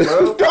 come on,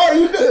 bro. Dog,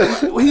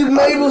 His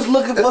neighbors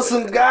looking for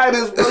some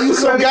guidance, bro. You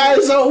some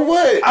guys on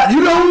what?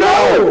 You don't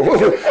know.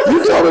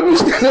 You told him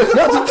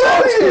not to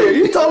talk to you.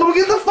 You told him to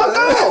get the fuck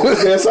out.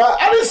 Yes,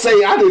 I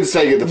didn't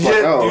say get the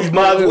fuck out. You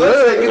might as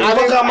well say, get the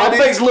fuck out my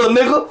face, little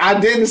nigga. I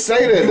didn't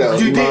say that though.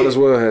 You might as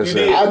well have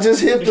said. I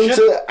just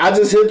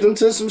hit them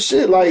to some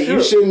shit. Like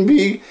you shouldn't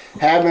be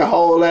having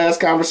whole ass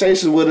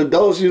conversations with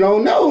adults you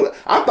don't know.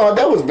 I thought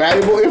that was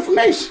valuable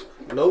information.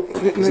 Nope.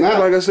 It's not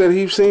like I said.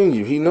 He's seen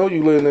you. He know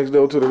you live next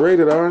door to the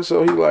Rated R,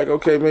 so he like,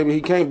 okay, maybe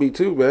he can't be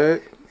too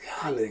bad.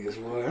 Y'all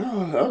niggas, boy.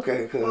 Oh,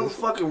 okay, cuz.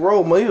 Motherfucking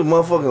role model. He was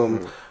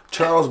motherfucking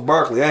Charles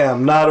Barkley. I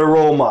am not a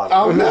role model.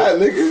 I'm not,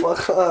 nigga.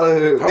 Fuck out of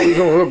here. How we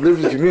gonna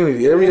uplift the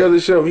community? Every other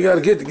show, we gotta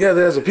get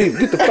together as a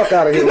people. Get the fuck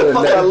out of here.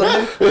 Fuck out, Little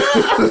little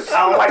nigga.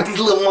 I don't like these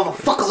little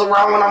motherfuckers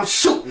around when I'm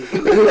shooting.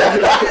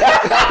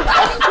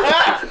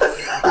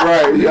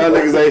 Right, y'all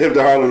niggas ain't hip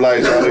to Harlem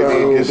Lights. Y'all niggas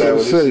ain't get that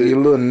with this Say, shit. you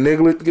little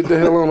niglet, get the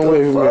hell on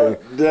away from me.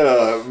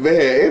 Duh,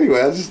 man.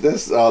 Anyway,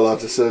 that's all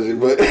off the subject,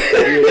 but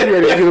You ready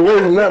to get away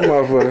from that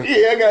motherfucker?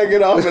 yeah, I gotta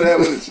get off of that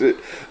one shit.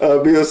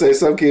 Bill say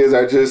some kids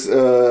are just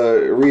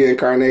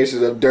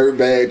reincarnations of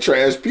dirtbag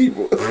trash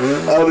people.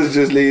 Others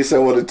just need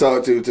someone to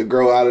talk to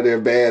grow out of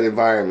their bad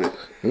environment.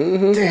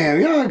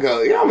 Damn,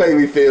 y'all make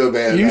me feel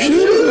bad. You now.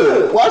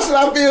 should. Why should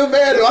I feel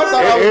bad? I thought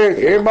I was.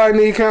 Everybody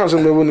need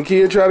counseling, but when the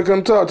kid try to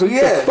come talk to you,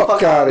 get the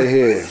fuck out of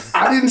here.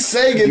 I didn't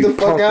say get You the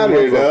fuck punk out of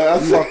here,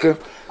 dog. motherfucker.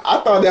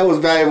 I thought that was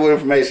valuable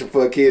information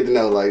for a kid to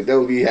know. Like,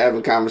 don't be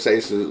having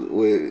conversations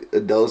with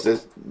adults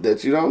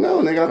that you don't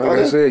know, nigga. Like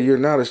I said, you're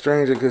not a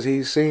stranger because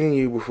he's seen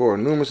you before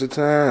numerous of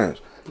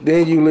times.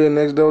 Then you live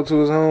next door to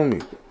his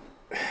homie.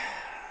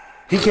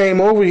 He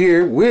came over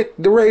here with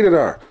the Rated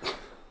R,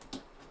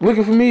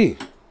 looking for me.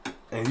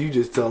 And you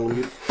just tell him,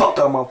 get the fuck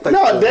out my face.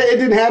 No, it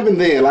didn't happen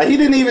then. Like, he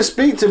didn't even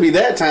speak to me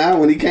that time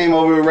when he came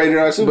over with Rated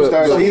R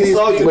Superstar. So he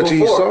saw you But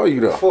he before. saw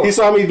you though. Before. He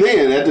saw me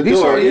then at the He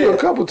door. saw you Yeah. a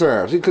couple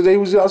times because they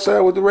was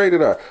outside with the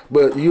Rated R.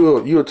 But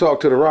you'll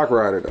talk to the Rock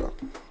Rider though.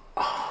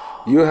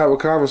 You'll have a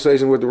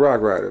conversation with the Rock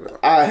Rider though.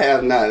 I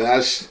have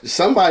not.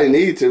 Somebody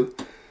need to.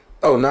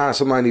 Oh, nah,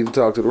 somebody need to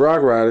talk to the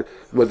Rock Rider,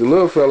 but the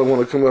little fella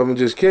want to come up and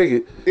just kick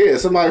it. Yeah,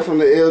 somebody from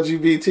the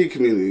LGBT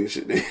community and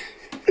shit.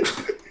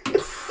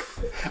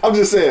 I'm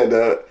just saying,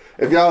 dog.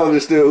 If y'all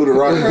understood who the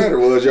Rock Rider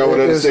was, y'all would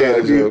understand.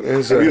 If you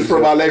was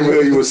from my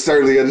neighborhood, you would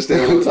certainly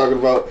understand what I'm talking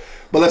about.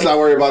 But let's not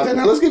worry about that.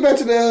 Now let's get back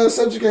to the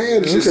subject at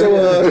hand. Okay. So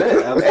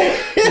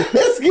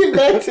let's get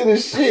back to the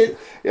shit.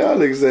 Y'all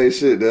niggas ain't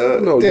shit,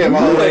 dog. No, damn,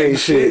 you ain't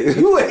shit.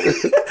 You ain't.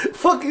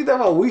 Fuck you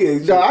talking about we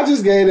ain't. Dog, I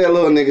just gave that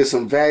little nigga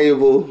some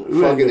valuable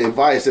fucking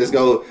advice that's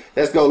go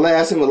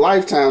last him a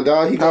lifetime,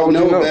 dog. He don't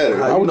know better.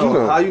 How would you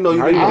know? How you know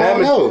you I didn't don't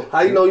damage? know.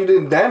 How you know you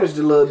didn't damage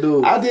the little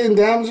dude? I didn't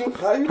damage him.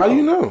 How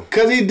you know?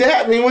 Cause he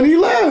dapped me when he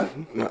left.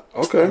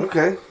 Okay.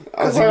 Okay.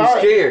 I was Cause he was all right.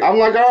 scared. I'm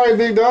like, all right,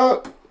 big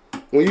dog.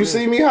 When you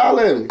see me,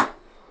 holler at me.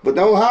 But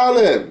don't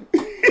holler at me.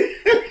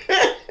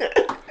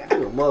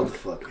 You a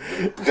motherfucker.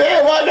 Man.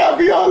 Damn, why not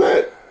be all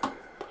that?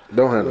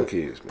 Don't have no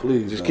kids, man.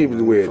 Please Just don't, keep it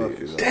the man. way it Fuck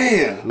is.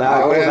 Damn.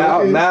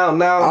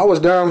 Now, I was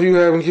down for you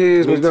having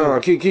kids, Me but no,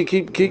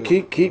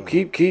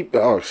 keep.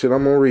 Oh shit,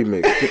 I'm on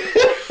remix.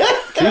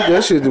 Keep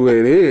that shit the way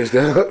it is,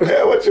 dog.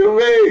 Yeah, what you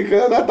mean?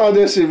 Cause I thought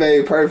that shit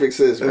made perfect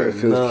sense, bro.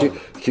 Because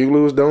Q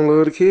Lewis don't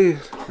love the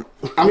kids.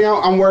 I mean,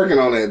 I'm working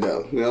on that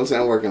though. You know what I'm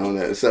saying? I'm working on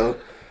that. So,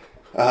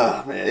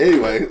 man.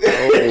 Anyway,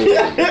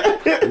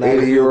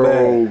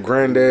 80-year-old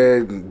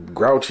granddad,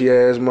 grouchy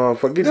ass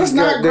motherfucker. Get that's these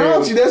not goddamn-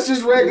 grouchy. That's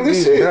just regular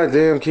These shit.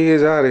 goddamn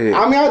kids out of here.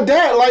 I mean,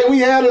 like we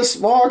had a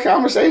small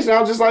conversation. I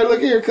was just like,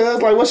 look here,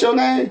 cuz, like, what's your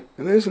name?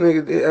 And this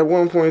nigga at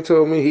one point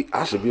told me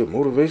I should be a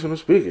motivational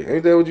speaker.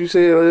 Ain't that what you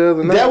said the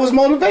other night? That was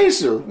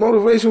motivation.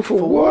 Motivation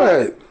for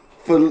what?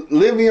 For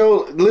living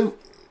your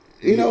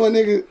you know what,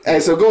 nigga? Hey,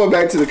 so going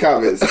back to the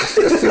comments.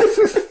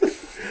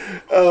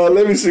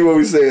 Let me see what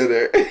we saying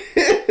there.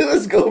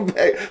 Let's go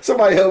back.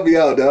 Somebody help me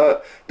out,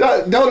 dog.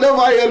 Don't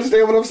nobody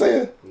understand what I'm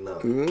saying? No.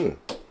 Mm.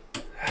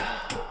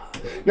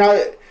 Now,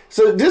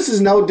 so this is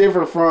no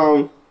different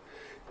from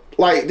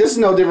like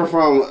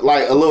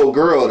a little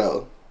girl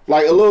though.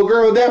 Like a little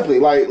girl definitely.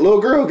 Like, little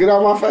girl, get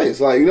out my face.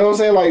 Like, you know what I'm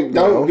saying? Like,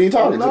 don't be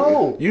talking to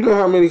me. You know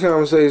how many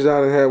conversations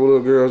I done had with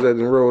little girls that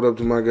done rolled up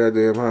to my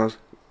goddamn house?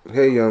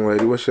 Hey, young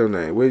lady, what's your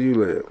name? Where you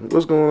live?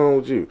 What's going on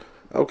with you?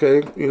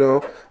 Okay, you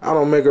know, I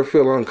don't make her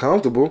feel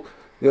uncomfortable.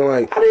 You know,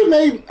 like,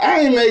 I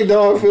ain't made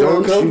dog feel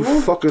don't uncomfortable.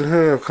 you fucking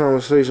have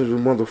conversations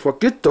with motherfucker.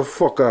 Get the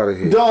fuck out of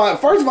here. Dog,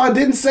 first of all, I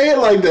didn't say it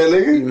like that,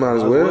 nigga. You might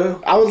as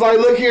well. I was like,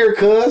 look here,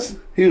 cuz.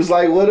 He was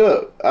like, what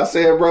up? I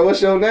said, bro,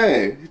 what's your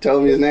name? He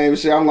told me his name and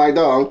shit. I'm like,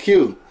 dog, I'm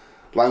cute.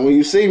 Like, when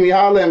you see me,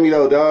 holler at me,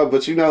 though, dog.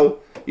 But, you know,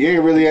 you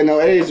ain't really at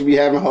no age to be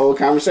having whole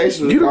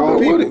conversations with grown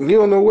people. You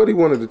don't know what he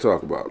wanted to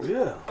talk about.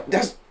 Yeah.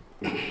 That's...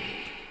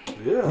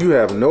 Yeah. You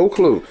have no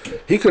clue.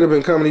 He could have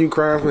been coming to you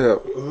crying for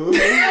help.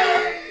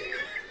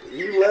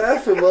 You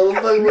laughing,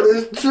 motherfucker, but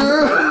it's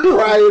true.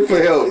 Crying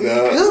for help,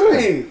 dog.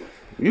 Good.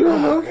 You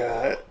don't know.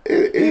 God.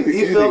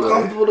 He felt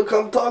comfortable to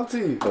come talk to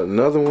you.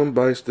 Another one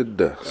bites the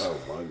dust. Oh,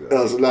 my God.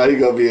 Oh, so now he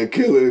gonna be a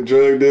killer and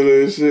drug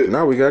dealer and shit.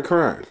 Now we got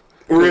crying.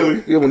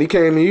 Really? Yeah, when he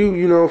came to you,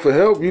 you know, for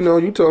help, you know,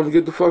 you told him to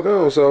get the fuck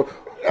on. So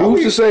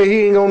who's to say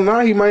he ain't gonna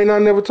lie? He might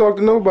not never talk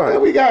to nobody.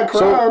 We got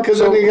crown because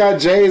then he got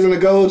J's and the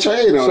gold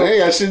chain on. They ain't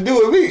got shit to do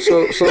with me.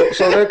 So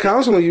that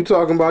counselor you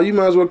talking about, you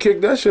might as well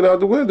kick that shit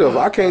out the window. If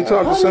I can't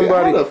talk to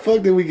somebody, How the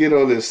fuck did we get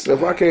on this?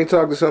 if I can't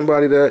talk to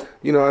somebody that,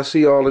 you know, I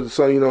see all of the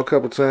time, you know, a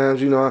couple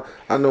times, you know,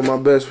 I know my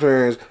best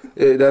friends,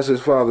 that's his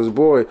father's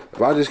boy.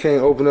 If I just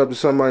can't open up to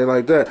somebody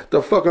like that,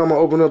 the fuck I'm gonna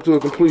open up to a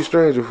complete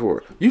stranger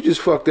for? You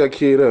just fucked that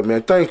kid up,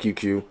 man. Thank you,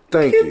 Q.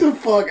 Thank Get you. the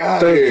fuck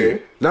out of Thank here.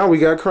 you. Now we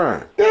got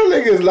crime. That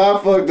nigga is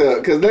not fucked up.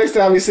 Because next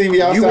time he see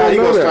me outside, he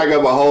know gonna that. strike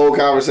up a whole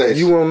conversation.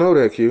 You won't know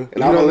that, Q.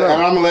 and I'm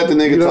gonna let the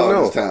nigga You don't talk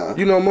know. this time.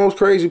 You know, most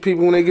crazy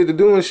people, when they get to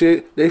doing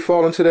shit, they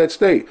fall into that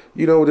state.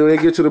 You know, they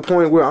get to the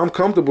point where I'm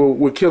comfortable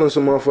with killing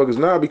some motherfuckers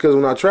now because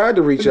when I tried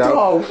to reach out,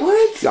 Dog,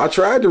 what? I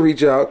tried to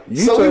reach out, you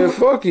So said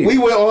fuck you. We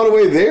went all the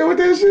way there with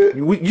that shit?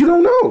 You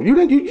don't know. You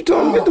didn't. You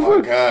told me get the Oh my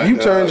fuck. God, you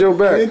dog. turned your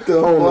back Get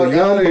the on fuck the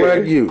young outta black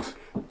here. youth.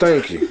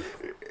 Thank you.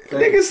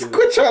 Niggas,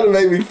 quit trying to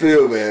make me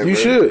feel bad, You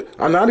bro. should.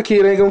 I know the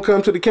kid ain't gonna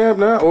come to the camp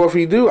now, or if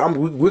he do,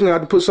 we're gonna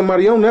have to put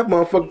somebody on that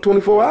motherfucker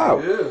 24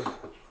 hours. Yeah.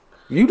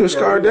 You done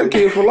scarred that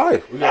kid for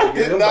life. You know We gotta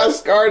get Did him not back.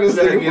 scar this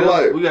nigga for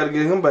life. We gotta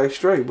get him back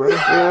straight, bro.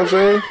 what I'm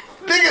saying?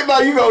 Nigga, now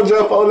you gonna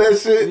jump on that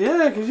shit.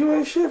 Yeah, because you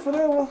ain't shit for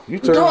that one. You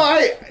turn.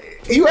 No,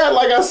 you act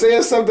like I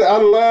said something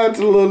out of line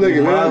to the little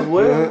nigga, Might as man.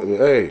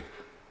 well.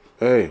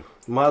 Hey,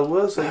 Might as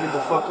well say get the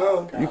fuck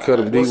on. you cut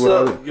him deep. What's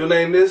up? Your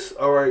name this?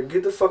 All right,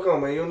 get the fuck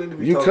on, man. You don't need to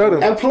be You talking cut him.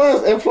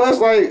 about- And plus,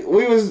 like,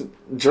 we was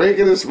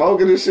drinking and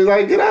smoking and shit.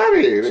 Like, get out of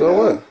here. So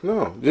nigga. what?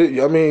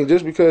 No, I mean,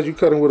 just because you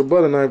cut him with a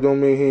butter knife don't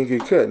mean he ain't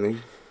get cut, nigga.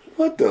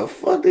 What the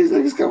fuck? These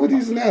niggas come with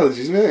these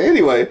analogies, man.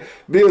 Anyway,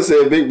 Bill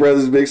said, big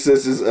brothers, big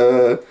sisters,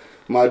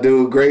 my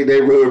dude, great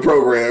neighborhood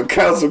program.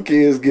 Counsel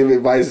kids, give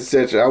advice,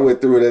 etc. I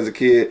went through it as a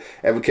kid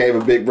and became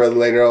a big brother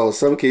later on.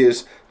 Some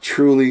kids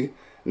truly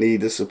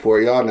need the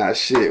support. Y'all not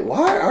shit.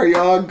 Why are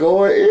y'all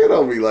going in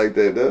on me like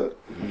that, dog?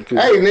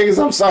 Hey, niggas,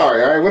 I'm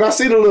sorry, all right? When I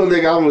see the little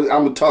nigga, I'm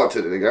gonna talk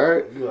to the nigga,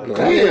 all right?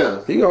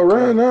 Damn. He gonna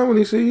run now when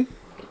he see you.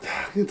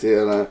 You can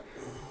tell that.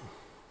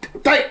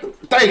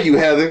 Thank you,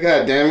 Heather.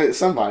 God damn it.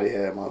 Somebody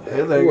had my back.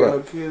 Hell ain't What? got no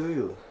kids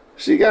either.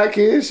 She got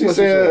kids. She What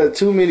she said said?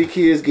 too many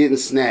kids getting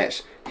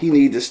snatched. He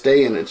need to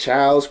stay in a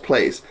child's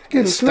place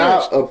Getting and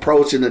stop snatched?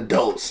 approaching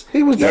adults.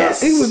 He was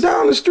Yes. down. He was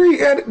down the street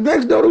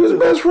next door to his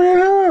best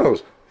friend's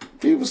house.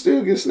 People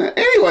still get snatched.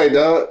 Anyway,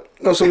 dog.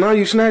 Oh, so now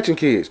you snatching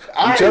kids. You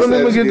I ain't telling them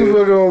to get snatching the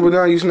kids. fuck on, but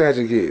now you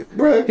snatching kids.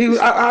 Bruh.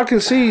 I can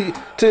see.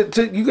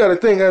 You got to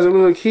think as a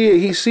little kid,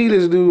 he see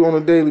this dude on a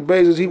daily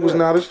basis. He was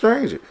not a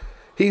stranger.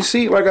 He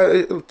see like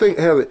I think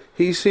Heather.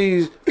 He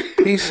sees.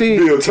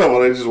 Bill talking about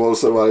they just want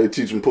somebody to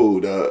teach him pool,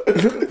 dog.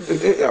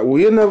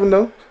 We'll never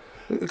know.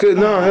 Cause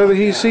no, Heather.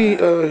 He see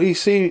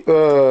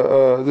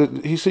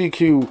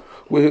Q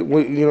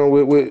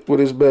with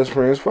his best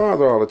friend's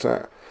father all the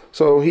time.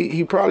 So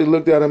he probably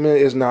looked at him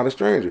as not a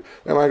stranger.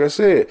 And like I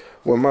said,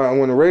 when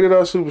the Rated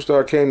R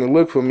Superstar came to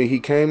look for me, he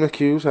came to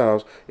Q's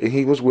house and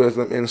he was with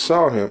him and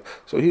saw him.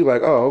 So he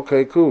like, oh,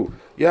 okay, cool.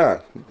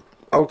 Yeah,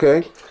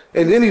 okay.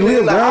 And then he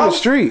lived the down the house?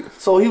 street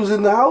So he was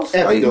in the house?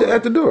 At the door.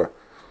 at the door.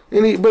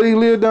 But he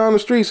lived down the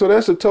street, so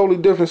that's a totally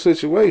different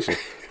situation.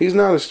 He's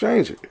not a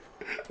stranger.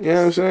 You know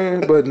what I'm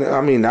saying? But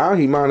I mean, now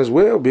he might as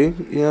well be.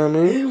 You know what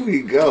I mean? Here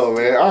we go,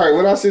 man. All right,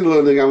 when I see the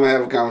little nigga, I'm gonna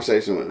have a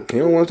conversation with him. He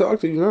don't want to talk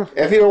to you now.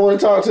 If he don't want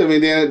to talk to me,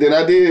 then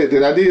I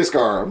did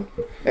scar him.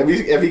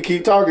 If he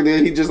keep talking,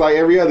 then he just like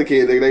every other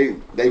kid.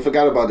 They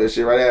forgot about that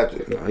shit right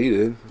after. No, he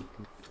did.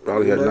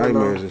 Probably had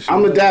nightmares and shit.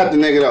 I'm adapting,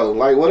 nigga though.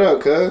 Like, what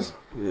up, cuz?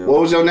 Yeah.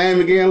 What was your name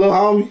again, little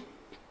homie?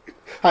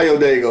 How your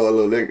day going,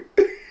 little nigga?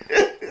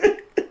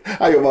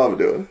 How your mama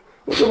doing?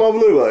 What your mama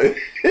look like?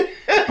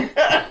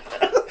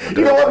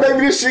 You know what?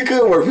 Maybe this shit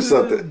could work for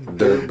something.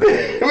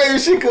 Maybe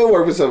she could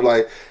work for something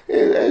like,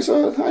 hey,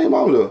 so how your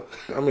mama doing?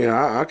 I mean,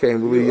 I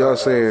can't believe y'all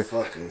saying a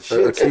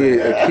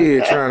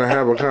kid trying to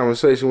have a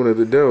conversation with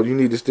an adult. You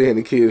need to stay in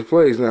the kid's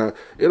place. Now,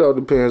 it all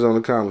depends on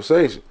the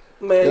conversation.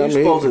 Man, you're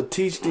supposed to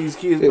teach these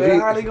kids, man.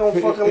 How they gonna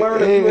fucking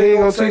learn if you ain't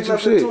gonna teach them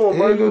shit? He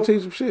ain't gonna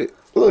teach them shit.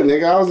 Look,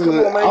 nigga, I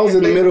was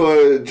in the middle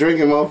of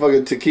drinking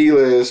motherfucking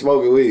tequila and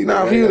smoking weed.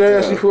 Now, if he would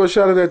ask you for a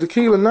shot of that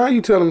tequila, now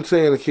you tell him to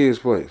stay in the kid's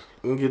place.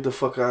 And get the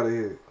fuck out of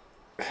here.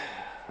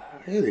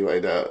 Anyway,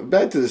 dog,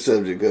 back to the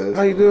subject, cuz.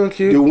 How you doing,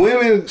 kid? Do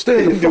women with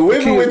children, do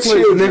women with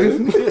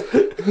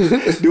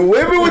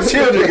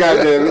children,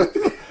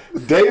 goddammit,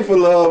 date for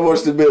love or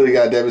stability,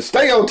 goddammit?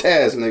 Stay on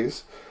task,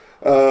 niggas.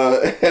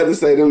 Had to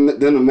say them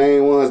the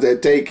main ones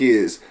that take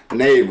kids,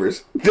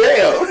 neighbors.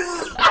 Damn.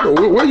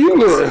 Where you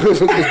live?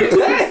 She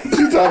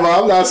talking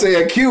about, I'm not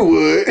saying Q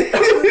would.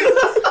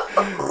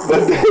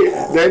 But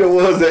they the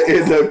ones that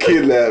end up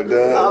kidnapped,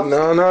 dog.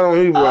 No, not on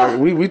E-Block.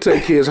 We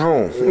take kids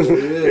home. Yeah, we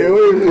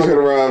ain't fucking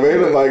around, man.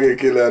 Ain't nobody get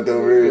kidnapped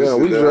over here. Yeah,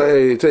 we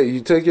just you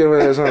take your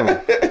ass home.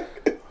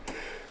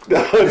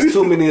 There's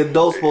too many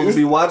adults supposed to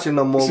be watching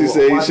them more. She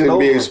said you shouldn't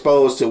be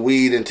exposed to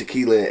weed and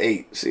tequila at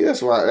 8. See,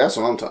 that's what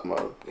I'm talking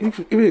about. You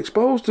be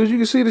exposed to, you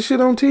can see the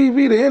shit on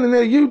TV, the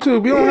internet,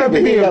 YouTube. You don't have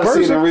to be in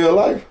person. See it in real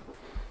life.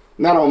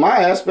 Not on my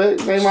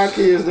aspect. They my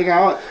kids.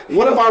 Nigga.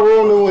 What if I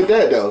ruin them with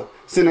that though?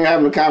 Sitting there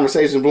having a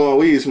conversation, blowing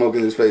weed,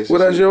 smoking his face. Well,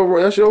 that's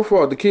your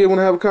fault. The kid want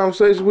to have a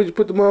conversation with you,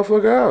 put the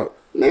motherfucker out.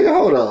 Nigga,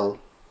 hold on.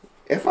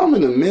 If I'm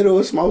in the middle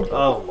of smoking.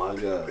 Oh my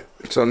god.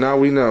 So now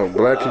we know,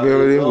 black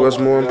community, what's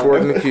more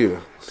important than Q?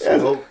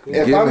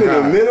 If I'm in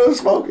the middle of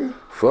smoking.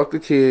 Fuck the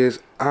kids,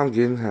 I'm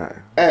getting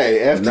high.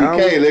 Hey,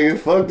 FTK, nigga,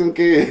 fuck them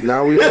kids.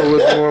 Now we know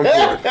what's more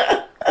important.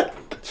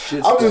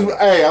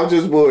 I'm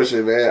just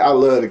bullshit, man. I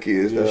love the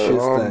kids, though.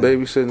 All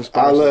babysitting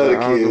spots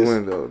out the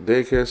window.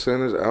 Daycare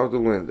centers out the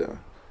window.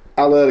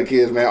 I love the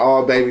kids, man.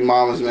 All baby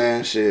mamas,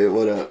 man. Shit,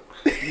 what up?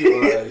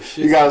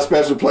 You got a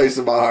special place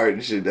in my heart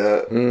and shit,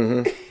 dog.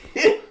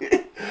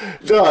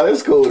 No,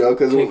 it's cool though.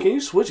 Cause can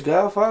you switch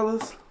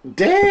Godfathers?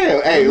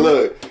 Damn. Hey,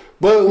 look.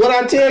 But what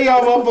I tell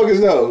y'all motherfuckers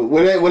though,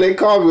 when they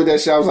called me with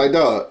that shit, I was like,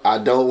 dog, I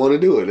don't want to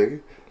do it,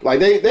 nigga. Like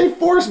they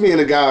forced me in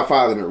the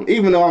Godfather room,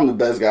 even though I'm the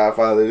best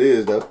Godfather it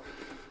is though.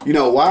 You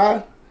know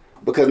why?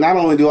 Because not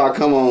only do I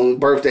come on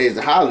birthdays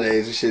and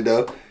holidays and shit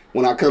though,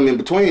 when I come in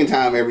between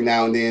time every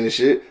now and then and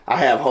shit, I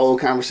have whole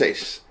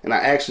conversations and I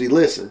actually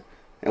listen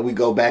and we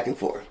go back and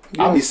forth.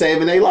 I'll be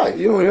saving their life.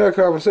 You only have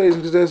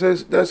conversations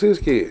because that's his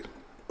kid.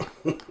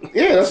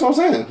 Yeah, that's what I'm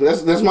saying.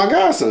 That's my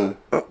godson.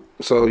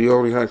 So you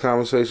only had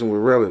conversation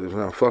with relatives.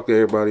 Now fuck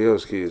everybody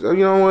else's kids. You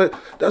know what?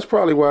 That's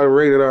probably why the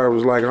rated R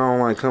was like, I don't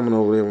like coming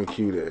over there when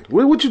Q there.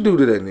 What you do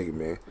to that nigga,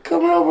 man?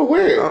 Coming over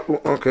where?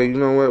 Okay, you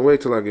know what?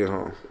 Wait till I get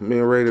home. Me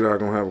and rated R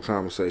gonna have a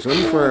conversation.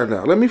 Let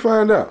me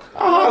find out.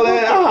 I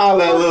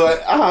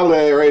holler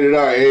at rated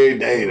R every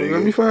day, nigga.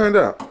 Let me find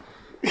out.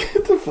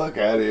 Get the fuck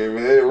out of here,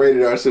 man.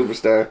 Rated R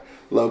superstar.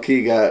 Low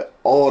key got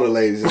all the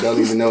ladies that don't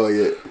even know it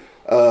yet.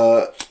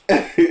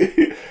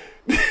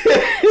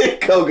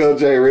 Coco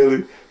J,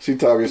 really? She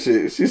talking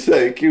shit. She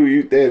said, Q,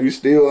 you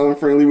still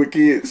unfriendly with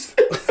kids?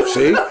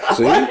 See?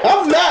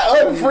 I'm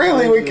not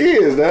unfriendly with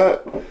kids,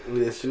 dog.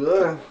 Yes, you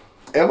are.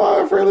 Am I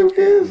unfriendly with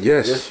kids?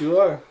 Yes, you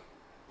are.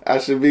 I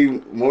should be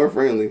more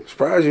friendly.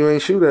 Surprised you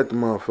ain't shoot at the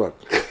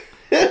motherfucker.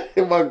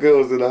 My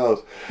girl's in the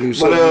house. You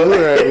said you would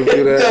have to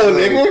do that. No,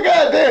 nigga,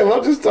 goddamn,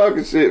 I'm just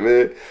talking shit,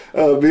 man.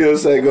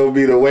 Beyonce gonna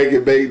be the Wake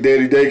and Bake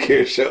Daddy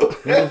Daycare show.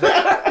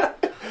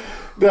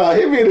 Dog,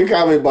 hit me in the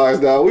comment box,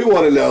 dog. We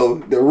want to know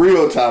the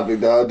real topic,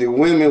 dog. Do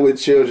women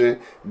with children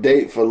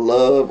date for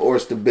love or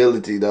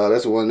stability, dog?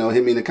 That's what I want to know.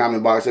 Hit me in the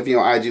comment box. If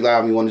you're on IG Live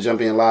and you want to jump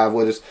in live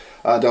with us,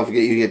 don't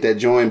forget you hit that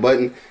join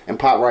button and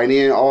pop right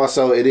in.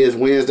 Also, it is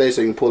Wednesday,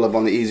 so you can pull up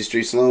on the Easy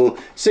Street Saloon,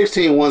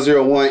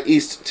 16101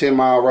 East 10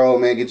 Mile Road,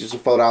 man. Get you some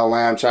 $4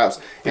 lamb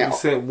chops. 50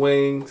 cent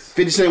wings.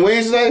 50 cent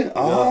wings today?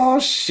 Oh,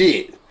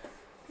 shit.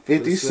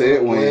 50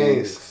 cent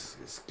wings.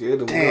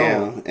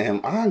 Damn,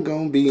 am I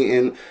gonna be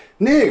in?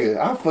 Nigga,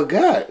 I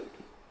forgot.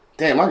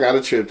 Damn, I got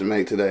a trip to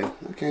make today.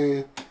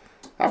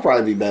 I'll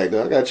probably be back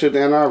though. I got a trip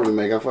to Ann Arbor to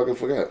make. I fucking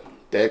forgot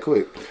that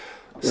quick.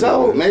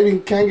 So maybe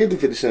can't get the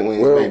 50 cent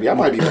wings. Well, maybe I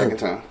might be back in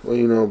time. Well,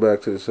 you know,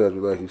 back to the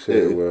subject, like you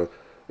said. Yeah. Well,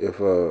 if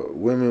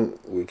women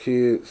with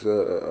kids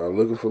are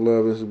looking for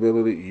love and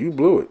stability, you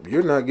blew it.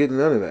 You're not getting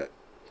none of that.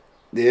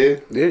 Yeah.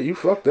 Yeah, you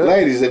fucked up.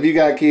 Ladies, if you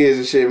got kids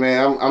and shit,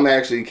 man, I'm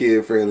actually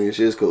kid friendly and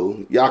shit's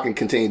cool. Y'all can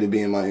continue to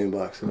be in my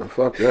inbox.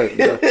 Fuck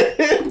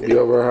that. You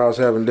over our house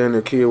having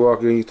dinner, kid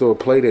walk in, you throw a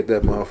plate at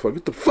that motherfucker.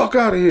 Get the fuck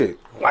out of here.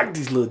 Like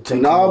these little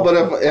janky No,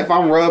 but if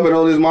I'm rubbing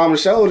on his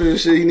mama's shoulder and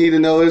shit, he need to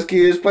know his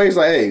kid's place.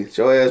 Like, hey, get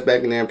your ass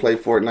back in there and play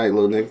Fortnite,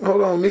 little nigga.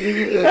 Hold on,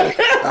 nigga.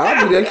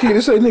 I'll be that kid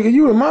and say, nigga,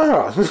 you in my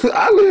house.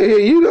 I live here,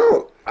 you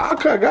don't. I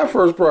got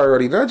first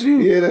priority, not you.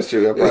 Yeah, that's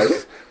true. I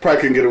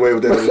probably couldn't get away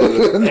with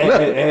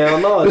that. Hell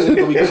no, it's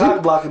gonna be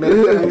cock blocking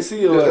every time we see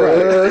you.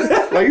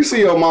 Like, you see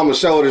your mama's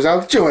shoulders,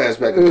 I'll get your ass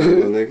back in there,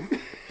 little nigga.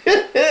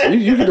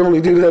 You can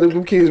only do that if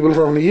them kids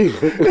belong to you.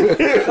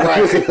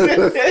 Right.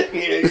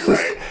 Yeah, you're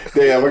right.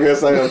 Damn, I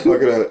guess I am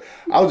fucking up.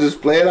 I was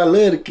just playing. I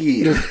love the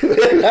kids.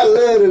 I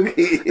love them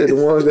kids. And the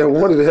ones that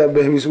wanted to have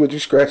babies with you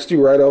scratched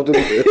you right off the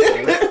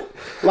list.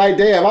 Like,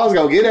 damn, I was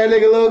gonna get that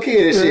nigga little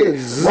kid and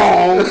shit.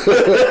 Wrong.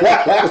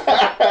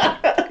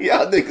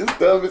 Y'all niggas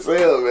dumb as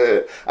hell,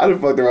 man. I done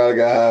fucked around and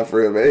got high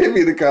for it, man. Hit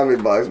me in the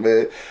comment box,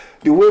 man.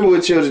 Do women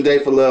with children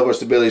date for love or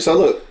stability? So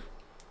look,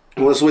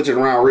 I'm gonna switch it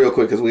around real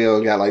quick because we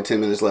only got like 10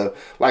 minutes left.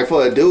 Like,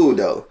 for a dude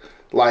though,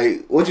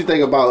 like, what you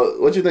think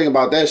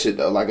about that shit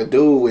though? Like, a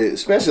dude with,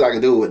 especially like a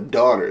dude with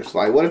daughters.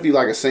 Like, what if you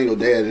like a single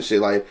dad and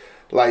shit? Like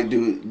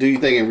do you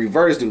think in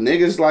reverse, do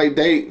niggas like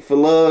date for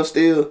love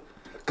still?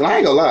 Cause I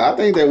ain't gonna lie, I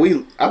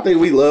think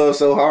we love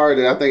so hard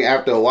that I think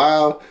after a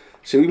while,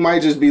 shit, we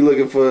might just be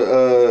looking for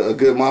a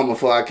good mama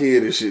for our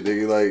kid and shit,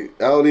 nigga. Like,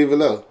 I don't even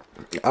know.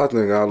 I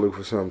think I'll look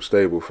for something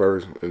stable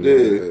first, and then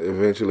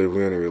eventually, if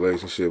we're in a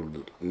relationship,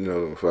 you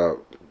know, if I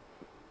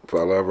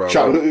love her,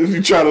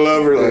 you try to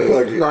love her, like,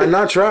 fuck it. No,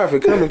 not try if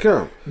it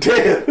come.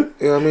 Damn.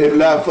 You know what I mean? If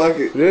not, fuck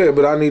it. Yeah,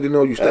 but I need to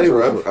know you stable.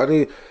 That's rough.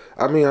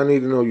 I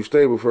need to know you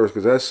stable first,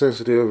 because that's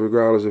sensitive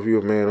regardless if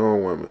you're a man or a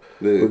woman.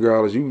 Yeah.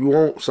 Regardless, you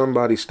want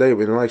somebody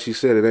stable. And like she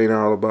said, it ain't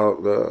all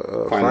about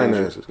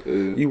finances. Yeah.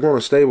 You want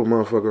a stable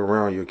motherfucker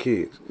around your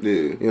kids. Yeah.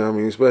 You know what I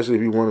mean? Especially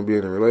if you want to be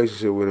in a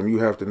relationship with them, you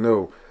have to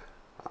know,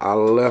 I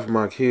left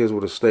my kids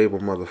with a stable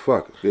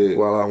motherfucker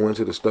while I went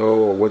to the store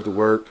or went to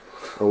work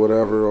or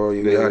whatever, or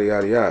yada,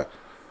 yada, yada.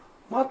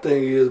 My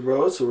thing is,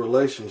 bro, it's a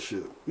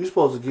relationship. You're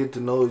supposed to get to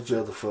know each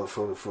other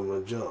from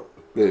the jump.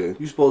 Yeah.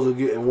 You supposed to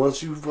get, and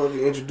once you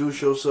fucking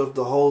introduce yourself,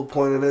 the whole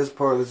point of this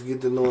part is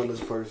get to knowing this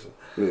person.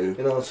 Yeah. You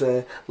know what I'm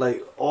saying?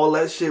 Like, all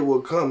that shit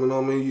will come, you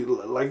know what I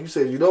mean? Like you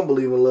said, you don't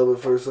believe in love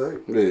at first sight.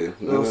 Yeah. You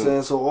know what I'm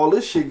saying? So all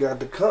this shit got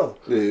to come.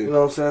 Yeah. You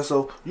know what I'm saying?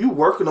 So you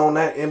working on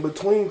that in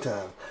between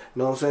time. You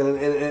know what I'm saying?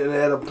 And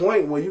at a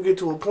point where you get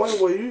to a point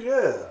where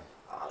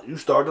you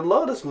start to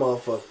love this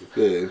motherfucker.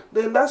 Yeah.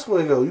 Then that's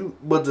when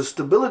but the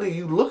stability,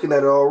 you looking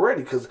at it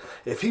already. Because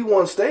if he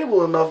wasn't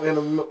stable enough in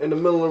the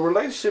middle of a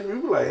relationship,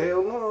 you be like,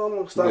 hell no, I'm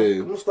gonna stop.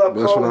 I'm gonna stop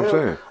calling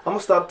him. I'm gonna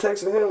stop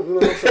texting him. You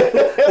know what I'm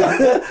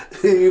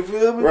saying? You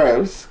feel me?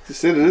 Right.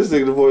 Send this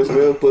nigga the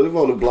voicemail. Put him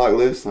on the block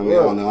list. I mean,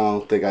 I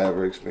don't think I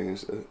ever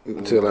experienced that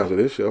until after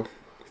this show.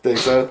 Think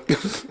so?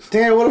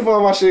 Damn, what if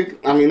all my shit?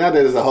 I mean, not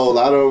that it's a whole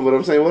lot of them, but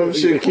I'm saying, what if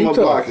shit come up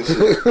block and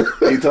shit?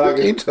 Keep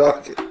talking. Keep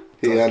talking.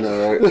 Yeah, I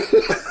know, right?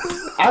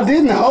 I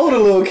didn't hold a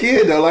little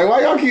kid though. Like,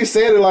 why y'all keep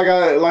saying it like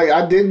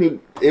I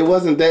didn't? It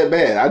wasn't that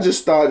bad. I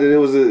just thought that it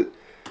was a.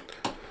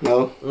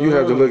 No. You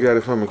have to look at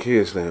it from a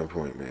kid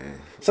standpoint,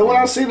 man. So when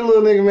I see the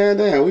little nigga, man,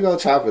 damn, we gonna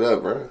chop it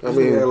up, bro. I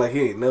mean, like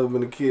he ain't never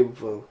been a kid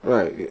before.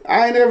 Right.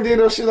 I ain't never did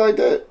no shit like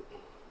that.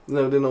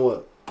 Never did no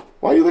what?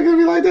 Why you looking at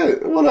me like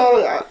that? Well,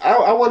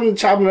 I wasn't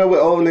chopping up with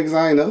old niggas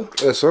I ain't know.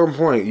 At some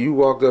point, you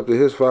walked up to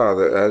his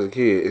father as a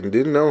kid and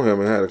didn't know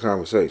him and had a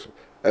conversation.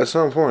 At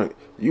some point,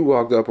 you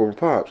walked up on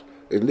Pops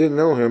and didn't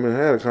know him and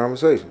had a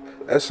conversation.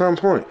 At some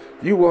point,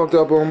 you walked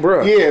up on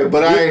bruh. Yeah,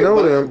 but I ain't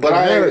know them, but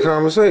I had a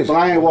conversation. But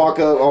I ain't walk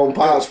up on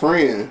Pop's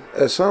friend.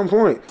 At some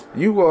point,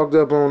 you walked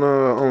up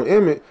on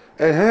Emmett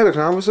and had a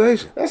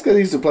conversation. That's because he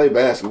used to play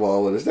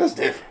basketball with us. That's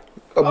different.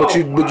 But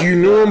you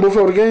knew him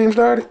before the game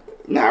started?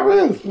 Not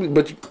really.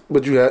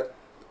 But you had.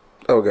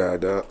 Oh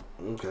God, dog.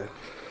 Okay.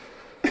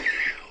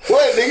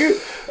 What,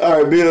 nigga?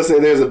 All right, Bill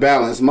said there's a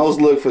balance.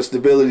 Most look for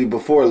stability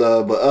before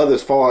love, but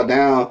others fall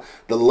down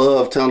the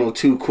love tunnel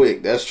too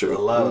quick. That's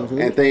true.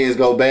 And things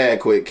go bad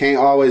quick. Can't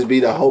always be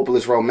the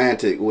hopeless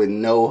romantic with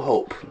no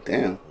hope.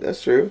 Damn,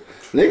 that's true.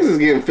 Niggas is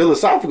getting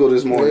philosophical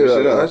this morning.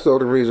 Yeah, that's the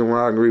only reason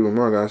why I agree with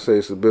Monk. I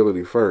say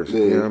stability first. Yeah.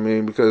 You know what I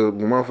mean? Because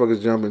when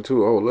motherfuckers jump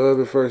into, love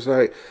at first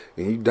sight,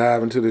 and you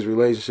dive into this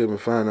relationship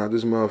and find out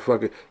this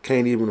motherfucker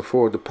can't even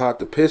afford the pot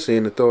to piss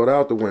in and throw it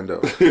out the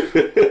window.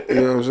 You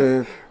know what I'm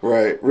saying?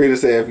 Right. Rita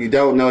said, if you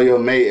don't know your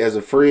mate as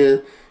a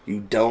friend, you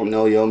don't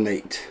know your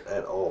mate.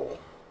 At all.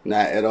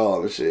 Not at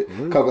all and shit.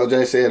 Mm-hmm. Coco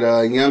J said,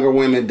 younger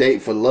women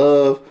date for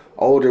love,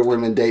 older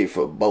women date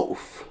for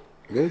both.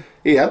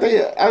 Yeah, I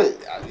think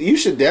you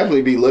should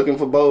definitely be looking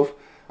for both.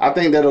 I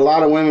think that a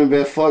lot of women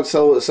been fucked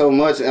so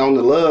much on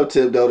the love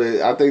tip though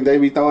that I think they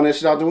be throwing that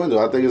shit out the window.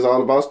 I think it's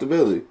all about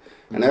stability,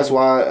 and that's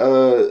why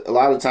a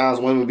lot of times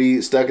women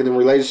be stuck in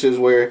relationships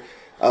where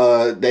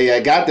they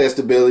got that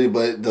stability,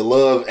 but the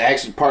love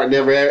action part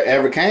never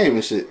ever came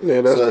and shit.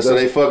 Yeah, so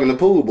they fucking the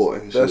pool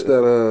boy. That's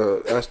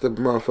the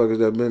motherfuckers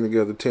that been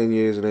together 10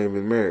 years and ain't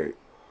been married.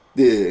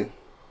 Yeah.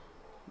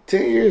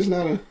 10 years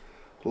not a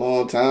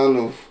long time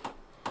to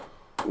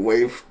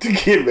wait to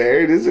get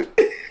married, is it?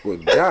 Well,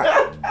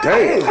 god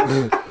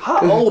damn.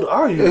 How old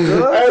are you,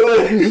 girl? Hey,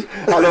 look,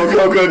 I know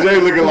Coco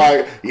J looking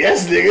like,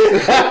 yes,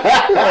 nigga.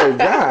 Oh,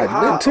 god.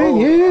 How 10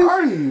 old years?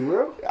 are you,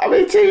 bro? I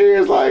mean, 10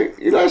 years, like,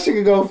 you know, she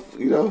could go,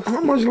 you know.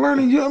 How much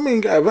learning you? I mean,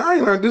 God, I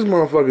ain't learned this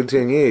motherfucking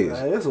 10 years.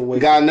 Man, that's a You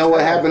waste. gotta know of what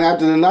time. happened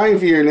after the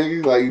 9th year,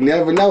 nigga. Like, you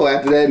never know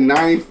after that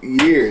 9th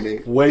year,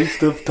 nigga.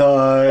 Waste of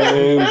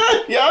time.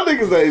 Y'all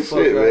niggas ain't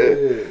shit,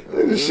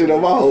 man. This shit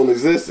on my whole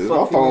existence.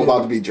 My phone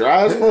about to be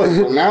dry as fuck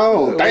from now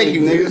on. Thank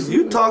you, niggas.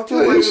 You talk to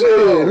Hey, me.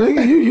 shit,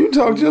 nigga, you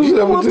talked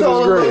yourself into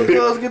this grave.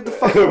 Girls, get the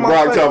fuck out of my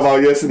Brock face. talking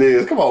about yes it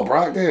is. Come on,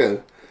 Brock,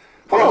 damn.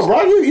 Hold on,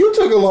 Brock, you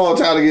took a long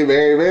time to get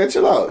married, man.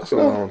 Chill out. That's a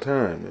Chill out. long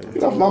time, man.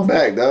 Get off my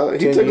back, dog.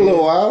 He 10 took a little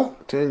years. while.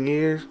 10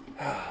 years?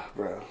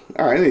 Bro.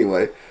 Alright,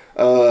 anyway.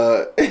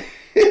 But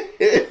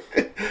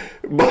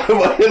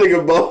my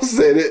nigga Bo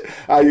said it.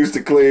 I used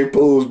to clean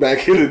pools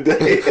back in the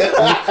day.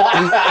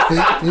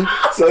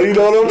 So you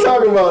know what I'm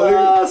talking about,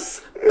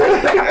 nigga.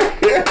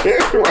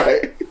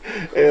 Right.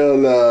 Hell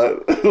nah.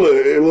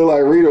 Look, it look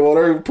like Rita want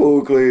her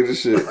pool clean and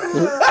shit.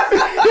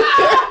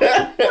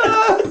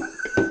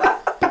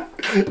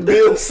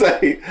 Bill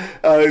say,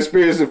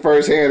 experienced it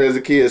firsthand as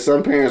a kid.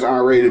 Some parents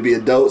aren't ready to be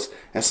adults,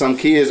 and some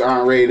kids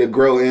aren't ready to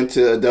grow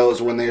into adults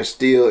when they're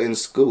still in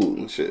school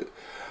and shit.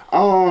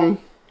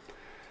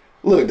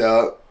 Look,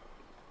 dog.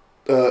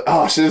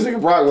 Oh shit, this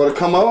nigga Brock wanna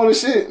come on and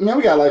shit. Man,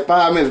 we got like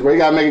 5 minutes, bro. You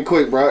gotta make it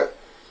quick, Brock.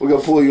 We're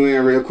gonna pull you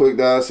in real quick,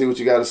 dog. See what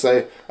you gotta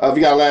say. If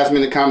you got a last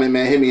minute comment,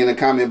 man, hit me in the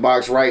comment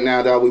box right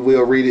now, dog. We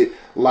will read it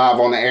live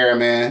on the air,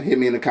 man. Hit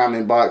me in the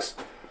comment box.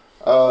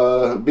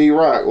 B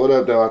Rock, what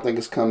up, dog? I think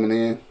it's coming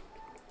in.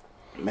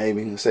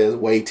 Maybe it says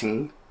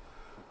waiting,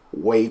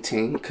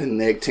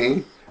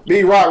 connecting.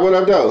 B Rock, what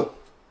up, though?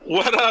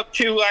 What up,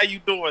 Q? How you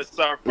doing,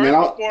 sir? First Man,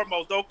 and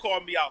foremost, don't call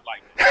me out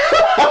like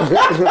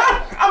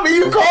that. I mean,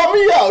 you called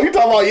me out. You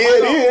talking about yeah,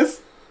 it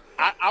is.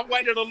 I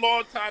waited a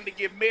long time to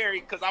get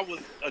married because I was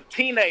a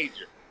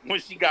teenager when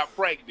she got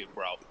pregnant,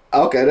 bro.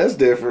 Okay, that's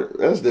different.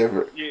 That's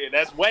different. Yeah,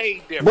 that's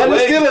way different. But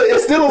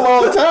it's still a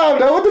long time,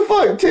 though. What the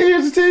fuck? 10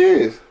 years is 10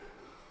 years.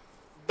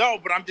 No,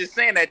 but I'm just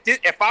saying that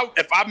if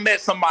I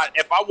met somebody,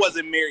 if I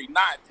wasn't married now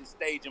at this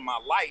stage in my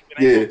life,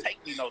 it ain't gonna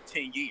take me no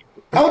 10 years.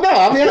 Oh no,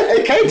 I mean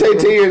it can't take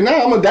 10 years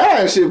now. I'm gonna die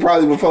and shit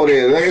probably before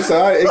then. Like,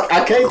 so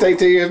I can't take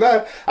 10 years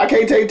now. I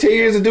can't take 10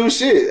 years to do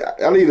shit.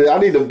 I need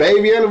a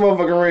baby and a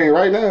motherfucking ring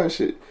right now and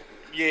shit.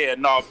 Yeah,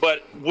 no,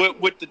 but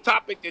with the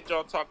topic that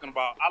y'all talking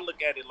about, I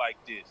look at it like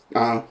this.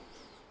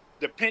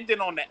 Depending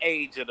on the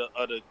age of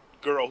the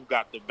girl who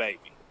got the baby.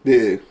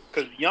 Yeah.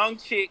 Because young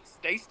chicks,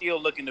 they still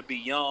looking to be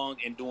young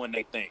and doing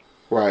their thing.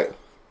 Right.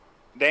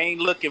 They ain't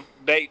looking.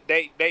 They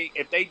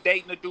if they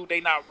dating a dude, they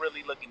not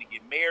really looking to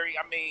get married.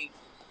 I mean,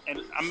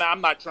 and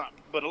I'm not trying,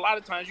 but a lot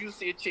of times you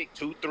see a chick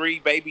 2, 3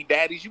 baby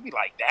daddies, you be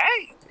like,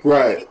 dang.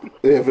 Right.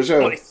 Yeah, for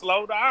sure. Like,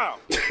 slow down.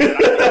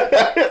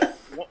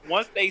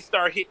 Once they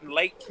start hitting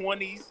late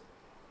 20s,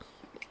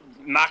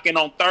 knocking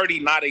on 30,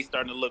 now they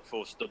starting to look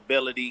for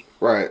stability.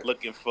 Right.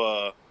 Looking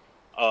for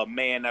a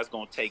man that's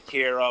gonna take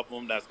care of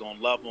them, that's gonna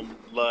love them,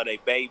 love their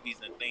babies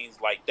and things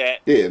like that.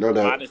 Yeah, no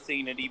doubt. I done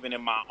seen it even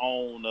in my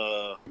own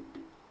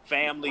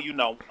family. You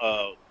know,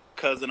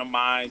 cousin of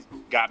mine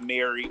got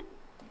married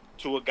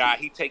to a guy.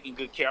 He taking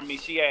good care. I mean,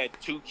 she had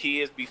 2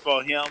 kids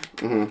before him,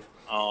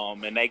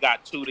 and they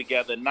got 2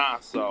 together now.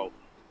 So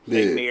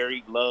they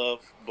married,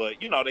 love,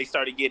 but you know they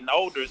started getting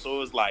older, so it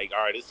was like,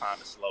 all right, it's time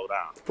to slow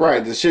down.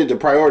 Right, the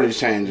priorities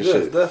change and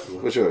shit.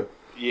 Definitely. For sure.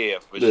 Yeah,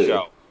 for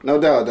sure. No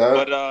doubt, dog.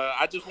 But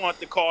I just wanted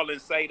to call and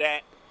say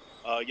that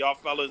y'all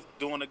fellas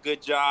doing a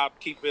good job.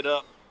 Keep it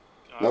up.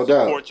 No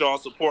doubt. Support y'all.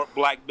 Support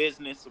black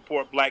business.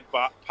 Support black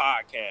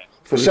podcast.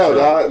 For sure,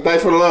 dog.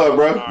 Thanks for the love,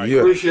 bro. Right.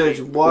 Yeah. Appreciate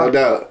you, boy. No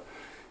doubt.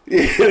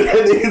 Yeah,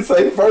 that nigga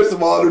say, first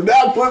of all, do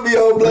not put me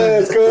on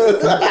blast,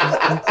 cuz.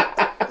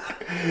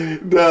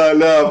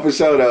 No, for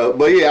sure though.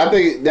 But yeah, I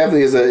think it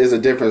definitely is a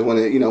difference when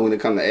it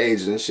comes to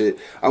ages and shit.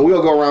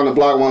 We'll go around the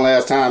block one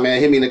last time,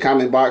 man. Hit me in the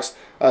comment box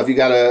if you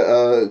got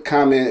a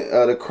comment.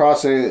 The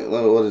Crossing,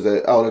 what is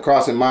that? Oh, the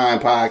Crossing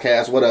Mind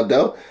podcast. What up,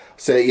 though?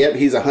 Said, yep,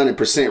 he's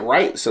 100%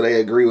 right. So they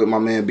agree with my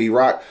man B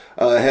Rock.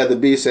 Heather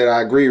B said,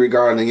 I agree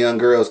regarding the young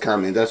girls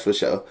comment. That's for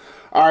sure.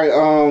 All right,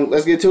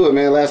 let's get to it,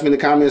 man. Last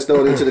minute comments,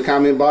 throw it into the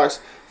comment box.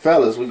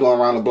 Fellas, we going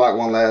around the block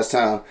one last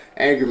time.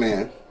 Angry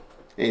Man,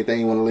 anything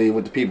you want to leave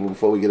with the people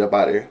before we get up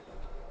out of here?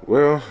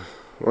 Well,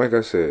 like I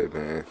said,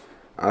 man,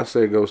 I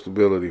say go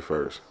stability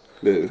first.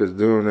 Because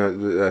doing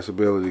that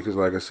stability, because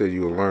like I said,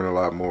 you will learn a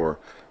lot more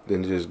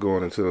than just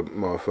going into the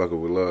motherfucker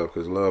with love,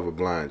 because love will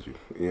blind you.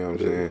 You know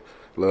what I'm saying?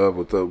 Love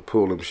will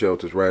pull them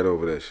shelters right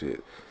over that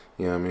shit.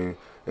 You know what I mean?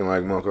 And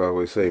like Monk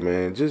always say,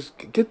 man, just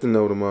get to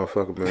know the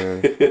motherfucker,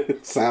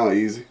 man. Sound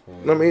easy.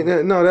 I mean,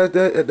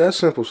 that's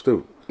simple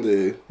stupid. Yeah.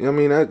 You know what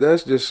I mean?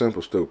 That's just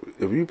simple stupid.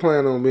 If you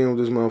plan on being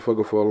with this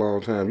motherfucker for a long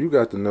time, you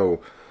got to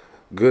know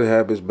good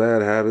habits,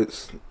 bad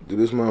habits. Do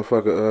this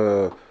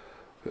motherfucker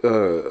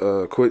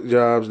quit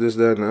jobs, this,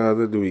 that, and the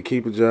other? Do he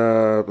keep a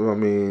job? I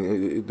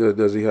mean,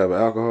 does he have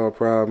an alcohol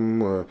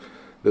problem, or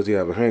does he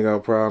have a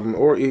hangout problem,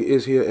 or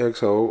is he an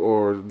ex-ho,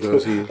 or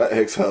does he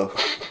ex-ho,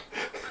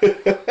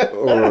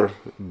 or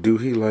do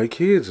he like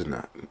kids or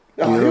not?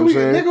 You know what I'm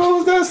saying? Nigga, what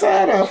was that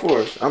side eye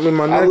for? I mean,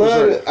 my neck was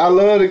hurting. I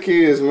love the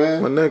kids,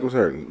 man. My neck was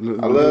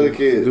hurting. I love the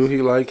kids. Do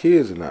he like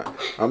kids or not?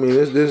 I mean,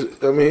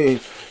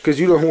 because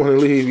you don't want to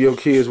leave your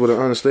kids with an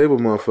unstable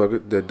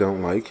motherfucker that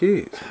don't like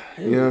kids.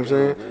 You know what I'm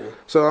saying?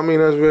 So I mean,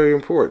 that's very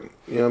important.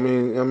 You know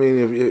what I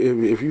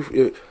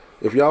mean?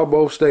 If y'all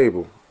both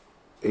stable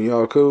and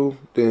y'all cool,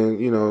 then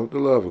you know the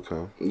love will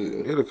come.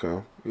 Yeah. It'll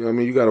come. You know what I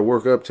mean? You got to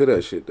work up to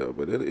that shit though,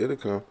 but it'll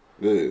come.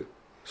 Yeah.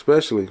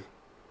 Especially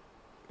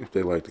if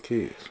they like the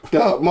kids.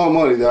 Dog, more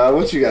money, dog.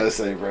 What you got to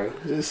say, bro?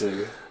 Just say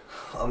it.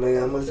 I mean,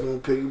 I'm just gonna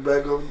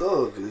piggyback off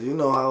dog, cause you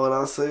know how what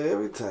I say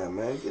every time,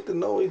 man. Get to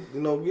know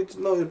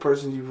the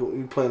person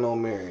you plan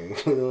on marrying.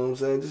 You know what I'm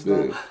saying? Just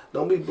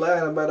don't be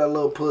blind about that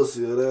little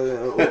pussy or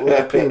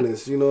that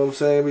penis. You know what I'm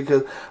saying?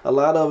 Because a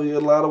lot of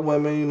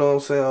women, you know what I'm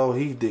saying? Oh,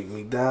 he digged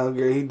me down,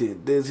 girl. He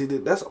did this. He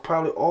did. That's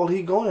probably all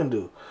he gonna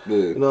do. Yeah.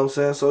 You know what I'm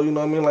saying? So you know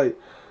what I mean? Like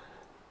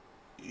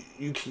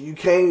you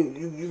can't.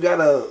 You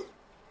gotta.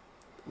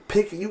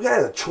 Pick. You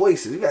got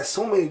choices. You got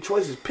so many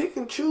choices. Pick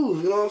and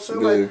choose. You know what I'm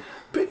saying? Like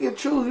pick and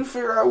choose. You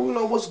figure out, you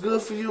know, what's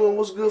good for you and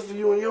what's good for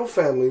you and your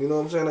family. You know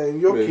what I'm saying?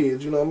 And your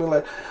kids. You know what I mean?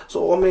 Like,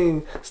 so I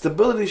mean,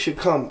 stability should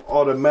come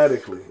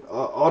automatically.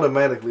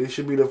 Automatically, it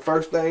should be the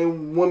first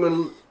thing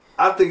women.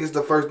 I think it's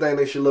the first thing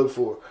they should look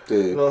for. Yeah.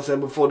 You know what I'm saying?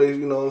 Before they,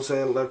 you know what I'm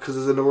saying? Like, because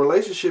it's in a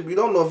relationship, you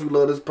don't know if you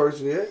love this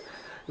person yet.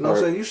 You know what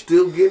I'm saying? You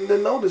still getting to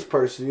know this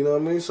person. You know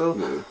what I mean?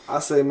 So I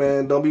say,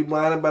 man, don't be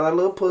blinded by that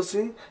little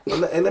pussy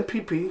and the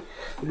pee-pee.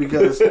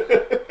 Because,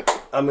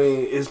 I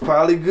mean, it's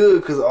probably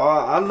good. Because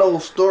I know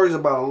stories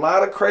about a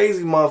lot of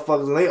crazy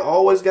motherfuckers. And they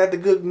always got the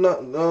good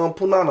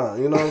punana.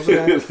 You know what I'm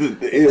saying?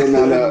 The il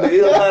nana. The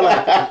il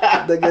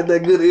nana. They got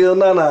that good il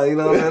nana. You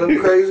know what I'm saying? Them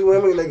crazy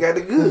women, they got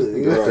the good.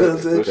 You know what I'm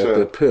saying?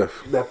 That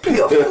piff. That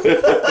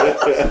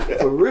piff.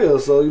 For real.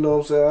 So, you know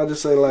what I'm saying? I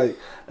just say, like,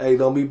 hey,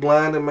 don't be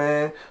blinded,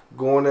 man.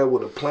 Go in there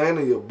with a plan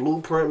and your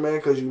blueprint, man,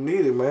 because you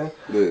need it, man.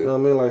 Yeah. You know what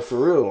I mean? Like, for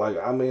real. Like,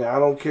 I mean, I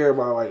don't care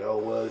about, like, oh,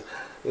 well,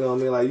 you know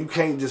what I mean? Like, you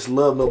can't just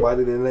love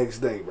nobody the next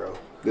day, bro.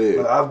 Yeah.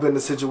 Like, I've been in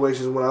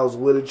situations when I was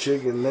with a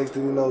chick and next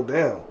thing you know,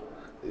 damn,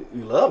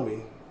 you love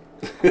me.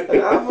 Like,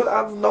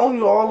 I've known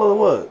you all of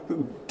what?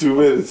 2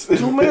 minutes.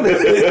 2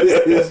 minutes. You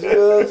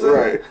know what I'm saying?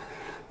 Right.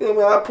 You know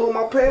what I mean? I pull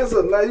my pants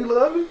up. Now you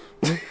love me?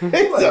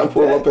 I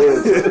pull my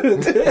pants up.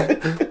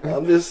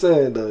 I'm just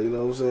saying though, you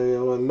know what I'm saying?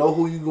 You know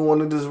who you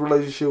going into this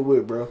relationship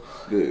with, bro.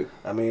 Yeah.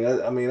 I mean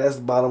that's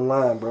the bottom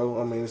line,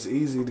 bro. I mean it's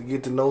easy to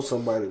get to know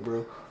somebody,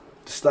 bro.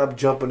 To stop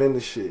jumping into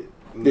shit.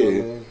 You know what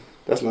I mean?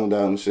 That's no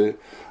doubt and shit.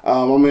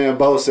 My man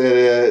Bo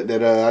said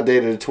that I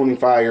dated a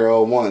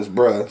 25-year-old once,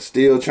 bruh.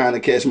 Still trying to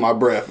catch my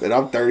breath, and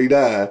I'm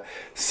 39.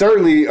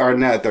 Certainly are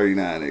not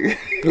 39, nigga.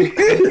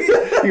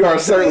 You are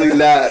certainly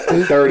not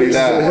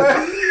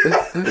 39.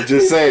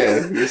 Just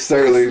saying, you're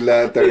certainly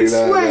not 39.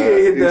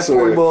 Hit that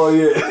football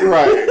yet.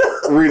 Right.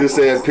 Rita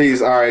said,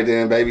 peace. All right,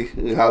 then, baby.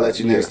 I'll let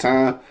you next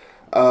time.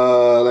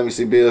 Let me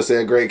see. Bill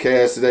said, great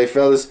cast today,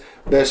 fellas.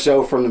 Best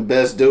show from the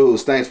best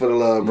dudes. Thanks for the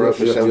love, bro.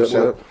 For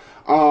sure.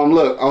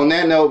 Look, on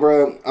that note,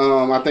 bro,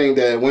 I think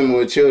that women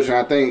with children,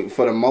 I think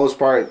for the most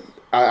part,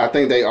 I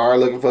think they are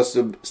looking for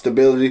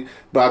stability,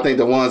 but I think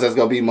the ones that's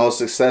going to be most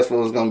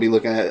successful is going to be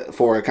looking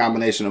for a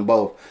combination of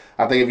both.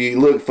 I think if you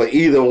look for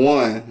either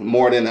one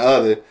more than the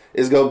other,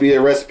 it's going to be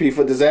a recipe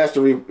for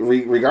disaster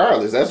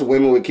regardless. That's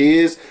women with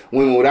kids,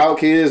 women without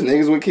kids,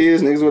 niggas with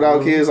kids, niggas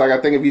without kids. Like,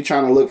 I think if you're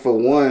trying to look for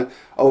one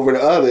over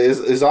the other,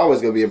 it's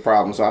always going to be a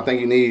problem. So I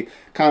think you need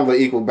kind of an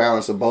equal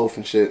balance of both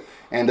and shit.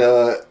 And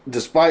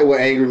despite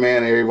what Angry Man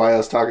and everybody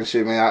else talking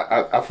shit, man,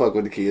 I fuck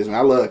with the kids, man.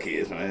 I love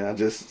kids, man.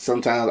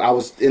 Sometimes I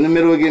was in the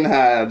middle of getting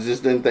high. I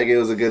just didn't think it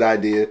was a good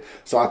idea.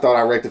 So I thought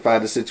I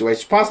rectified the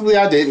situation. Possibly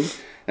I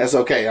didn't. That's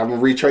okay. I'm going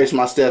to retrace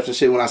my steps and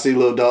shit when I see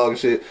little dog and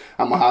shit.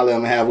 I'm going to holler.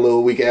 I'm going to have a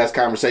little weak-ass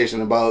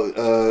conversation about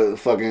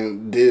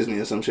fucking Disney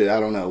or some shit.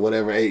 I don't know.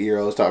 Whatever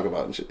 8-year-olds talk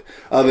about and shit.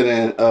 Other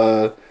than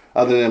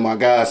my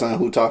godson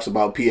who talks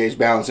about pH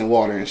balance in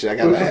water and shit. I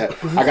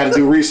gotta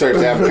do research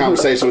to have a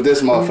conversation with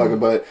this motherfucker,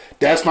 but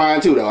that's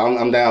fine too though.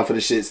 I'm down for the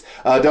shits.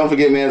 Don't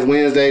forget, man, it's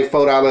Wednesday,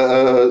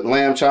 $4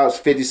 lamb chops,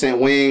 50-cent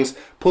wings.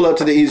 Pull up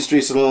to the Easy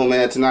Street Saloon,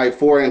 man, tonight,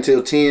 4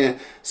 until 10,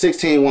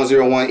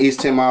 16101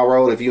 East 10 Mile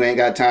Road. If you ain't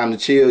got time to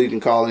chill, you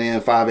can call it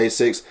in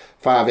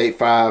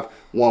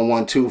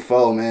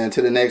 586-585-1124, man.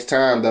 Till the next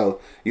time, though,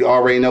 you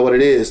already know what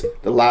it is.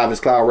 The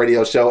livest cloud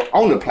radio show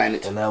on the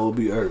planet. And that will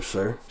be Earth,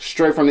 sir.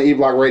 Straight from the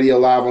E-Block Radio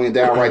live on your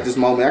dial right this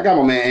moment. I got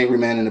my man Angry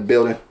Man in the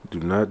building.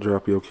 Do not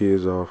drop your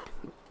kids off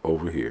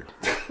over here.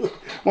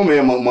 My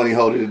man Money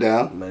holding it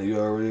down. Man, you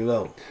already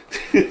know.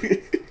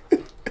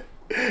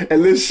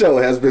 And this show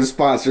has been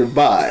sponsored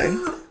by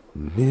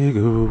Nigga.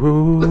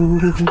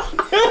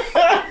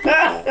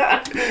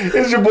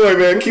 It's your boy,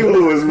 man, Q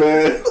Lewis,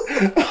 man.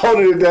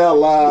 Holding it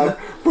down live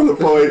from the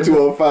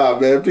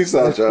 48205, man. Peace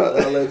out,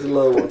 y'all. I'll let you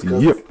love what's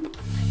coming. Yep.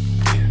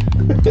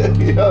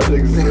 Y'all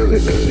niggas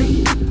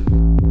silly, man.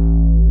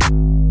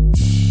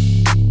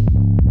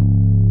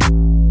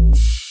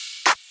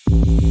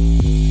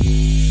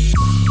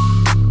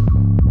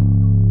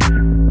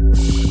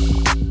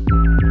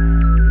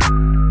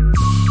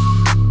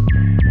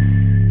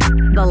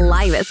 The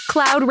livest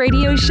cloud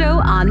radio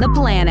show on the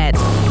planet.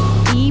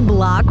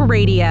 E-Block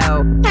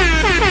Radio.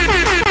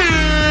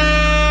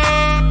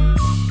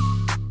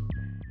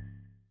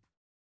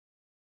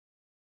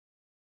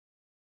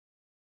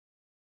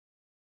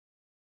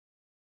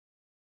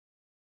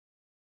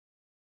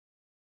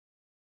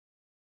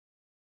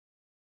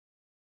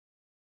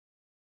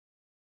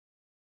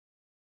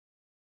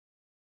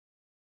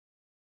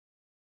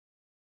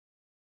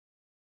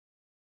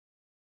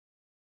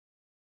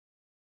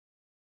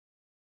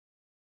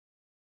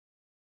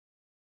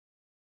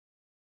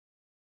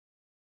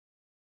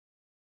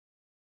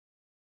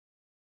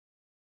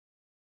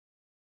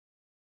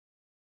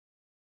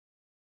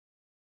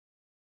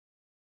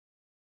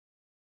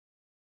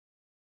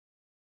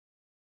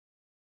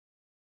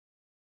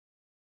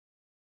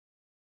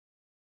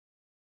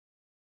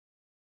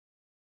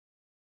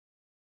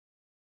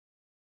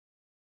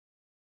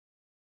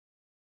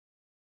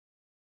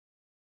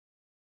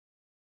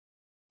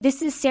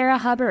 This is Sarah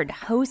Hubbard,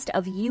 host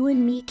of You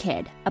and Me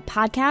Kid, a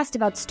podcast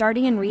about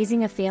starting and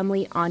raising a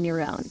family on your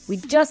own. We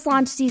just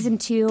launched season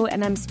 2,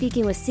 and I'm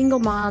speaking with single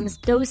moms,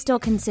 those still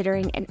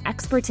considering, and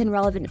experts in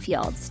relevant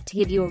fields to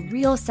give you a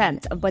real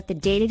sense of what the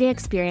day-to-day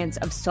experience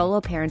of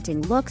solo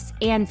parenting looks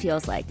and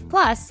feels like.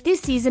 Plus, this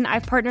season,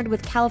 I've partnered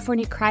with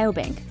California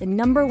Cryobank, the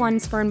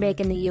 #1 sperm bank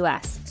in the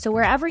U.S. So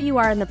wherever you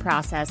are in the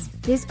process,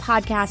 this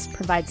podcast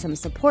provides some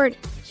support,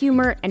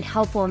 humor, and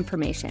helpful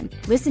information.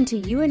 Listen to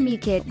You and Me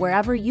Kid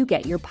wherever you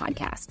get your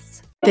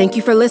podcasts. Thank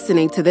you for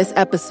listening to this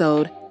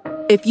episode.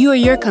 If you or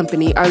your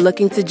company are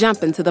looking to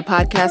jump into the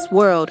podcast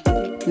world,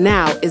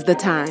 now is the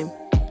time.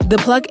 The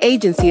Plug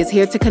Agency is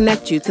here to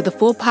connect you to the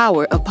full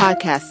power of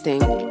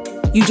podcasting.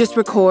 You just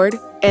record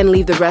and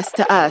leave the rest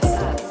to us.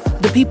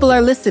 The people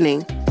are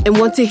listening and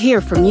want to hear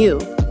from you.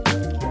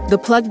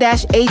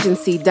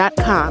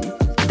 theplug-agency.com.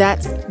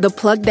 That's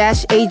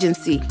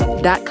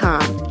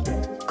theplug-agency.com.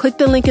 Click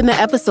the link in the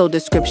episode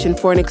description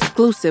for an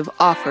exclusive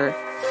offer.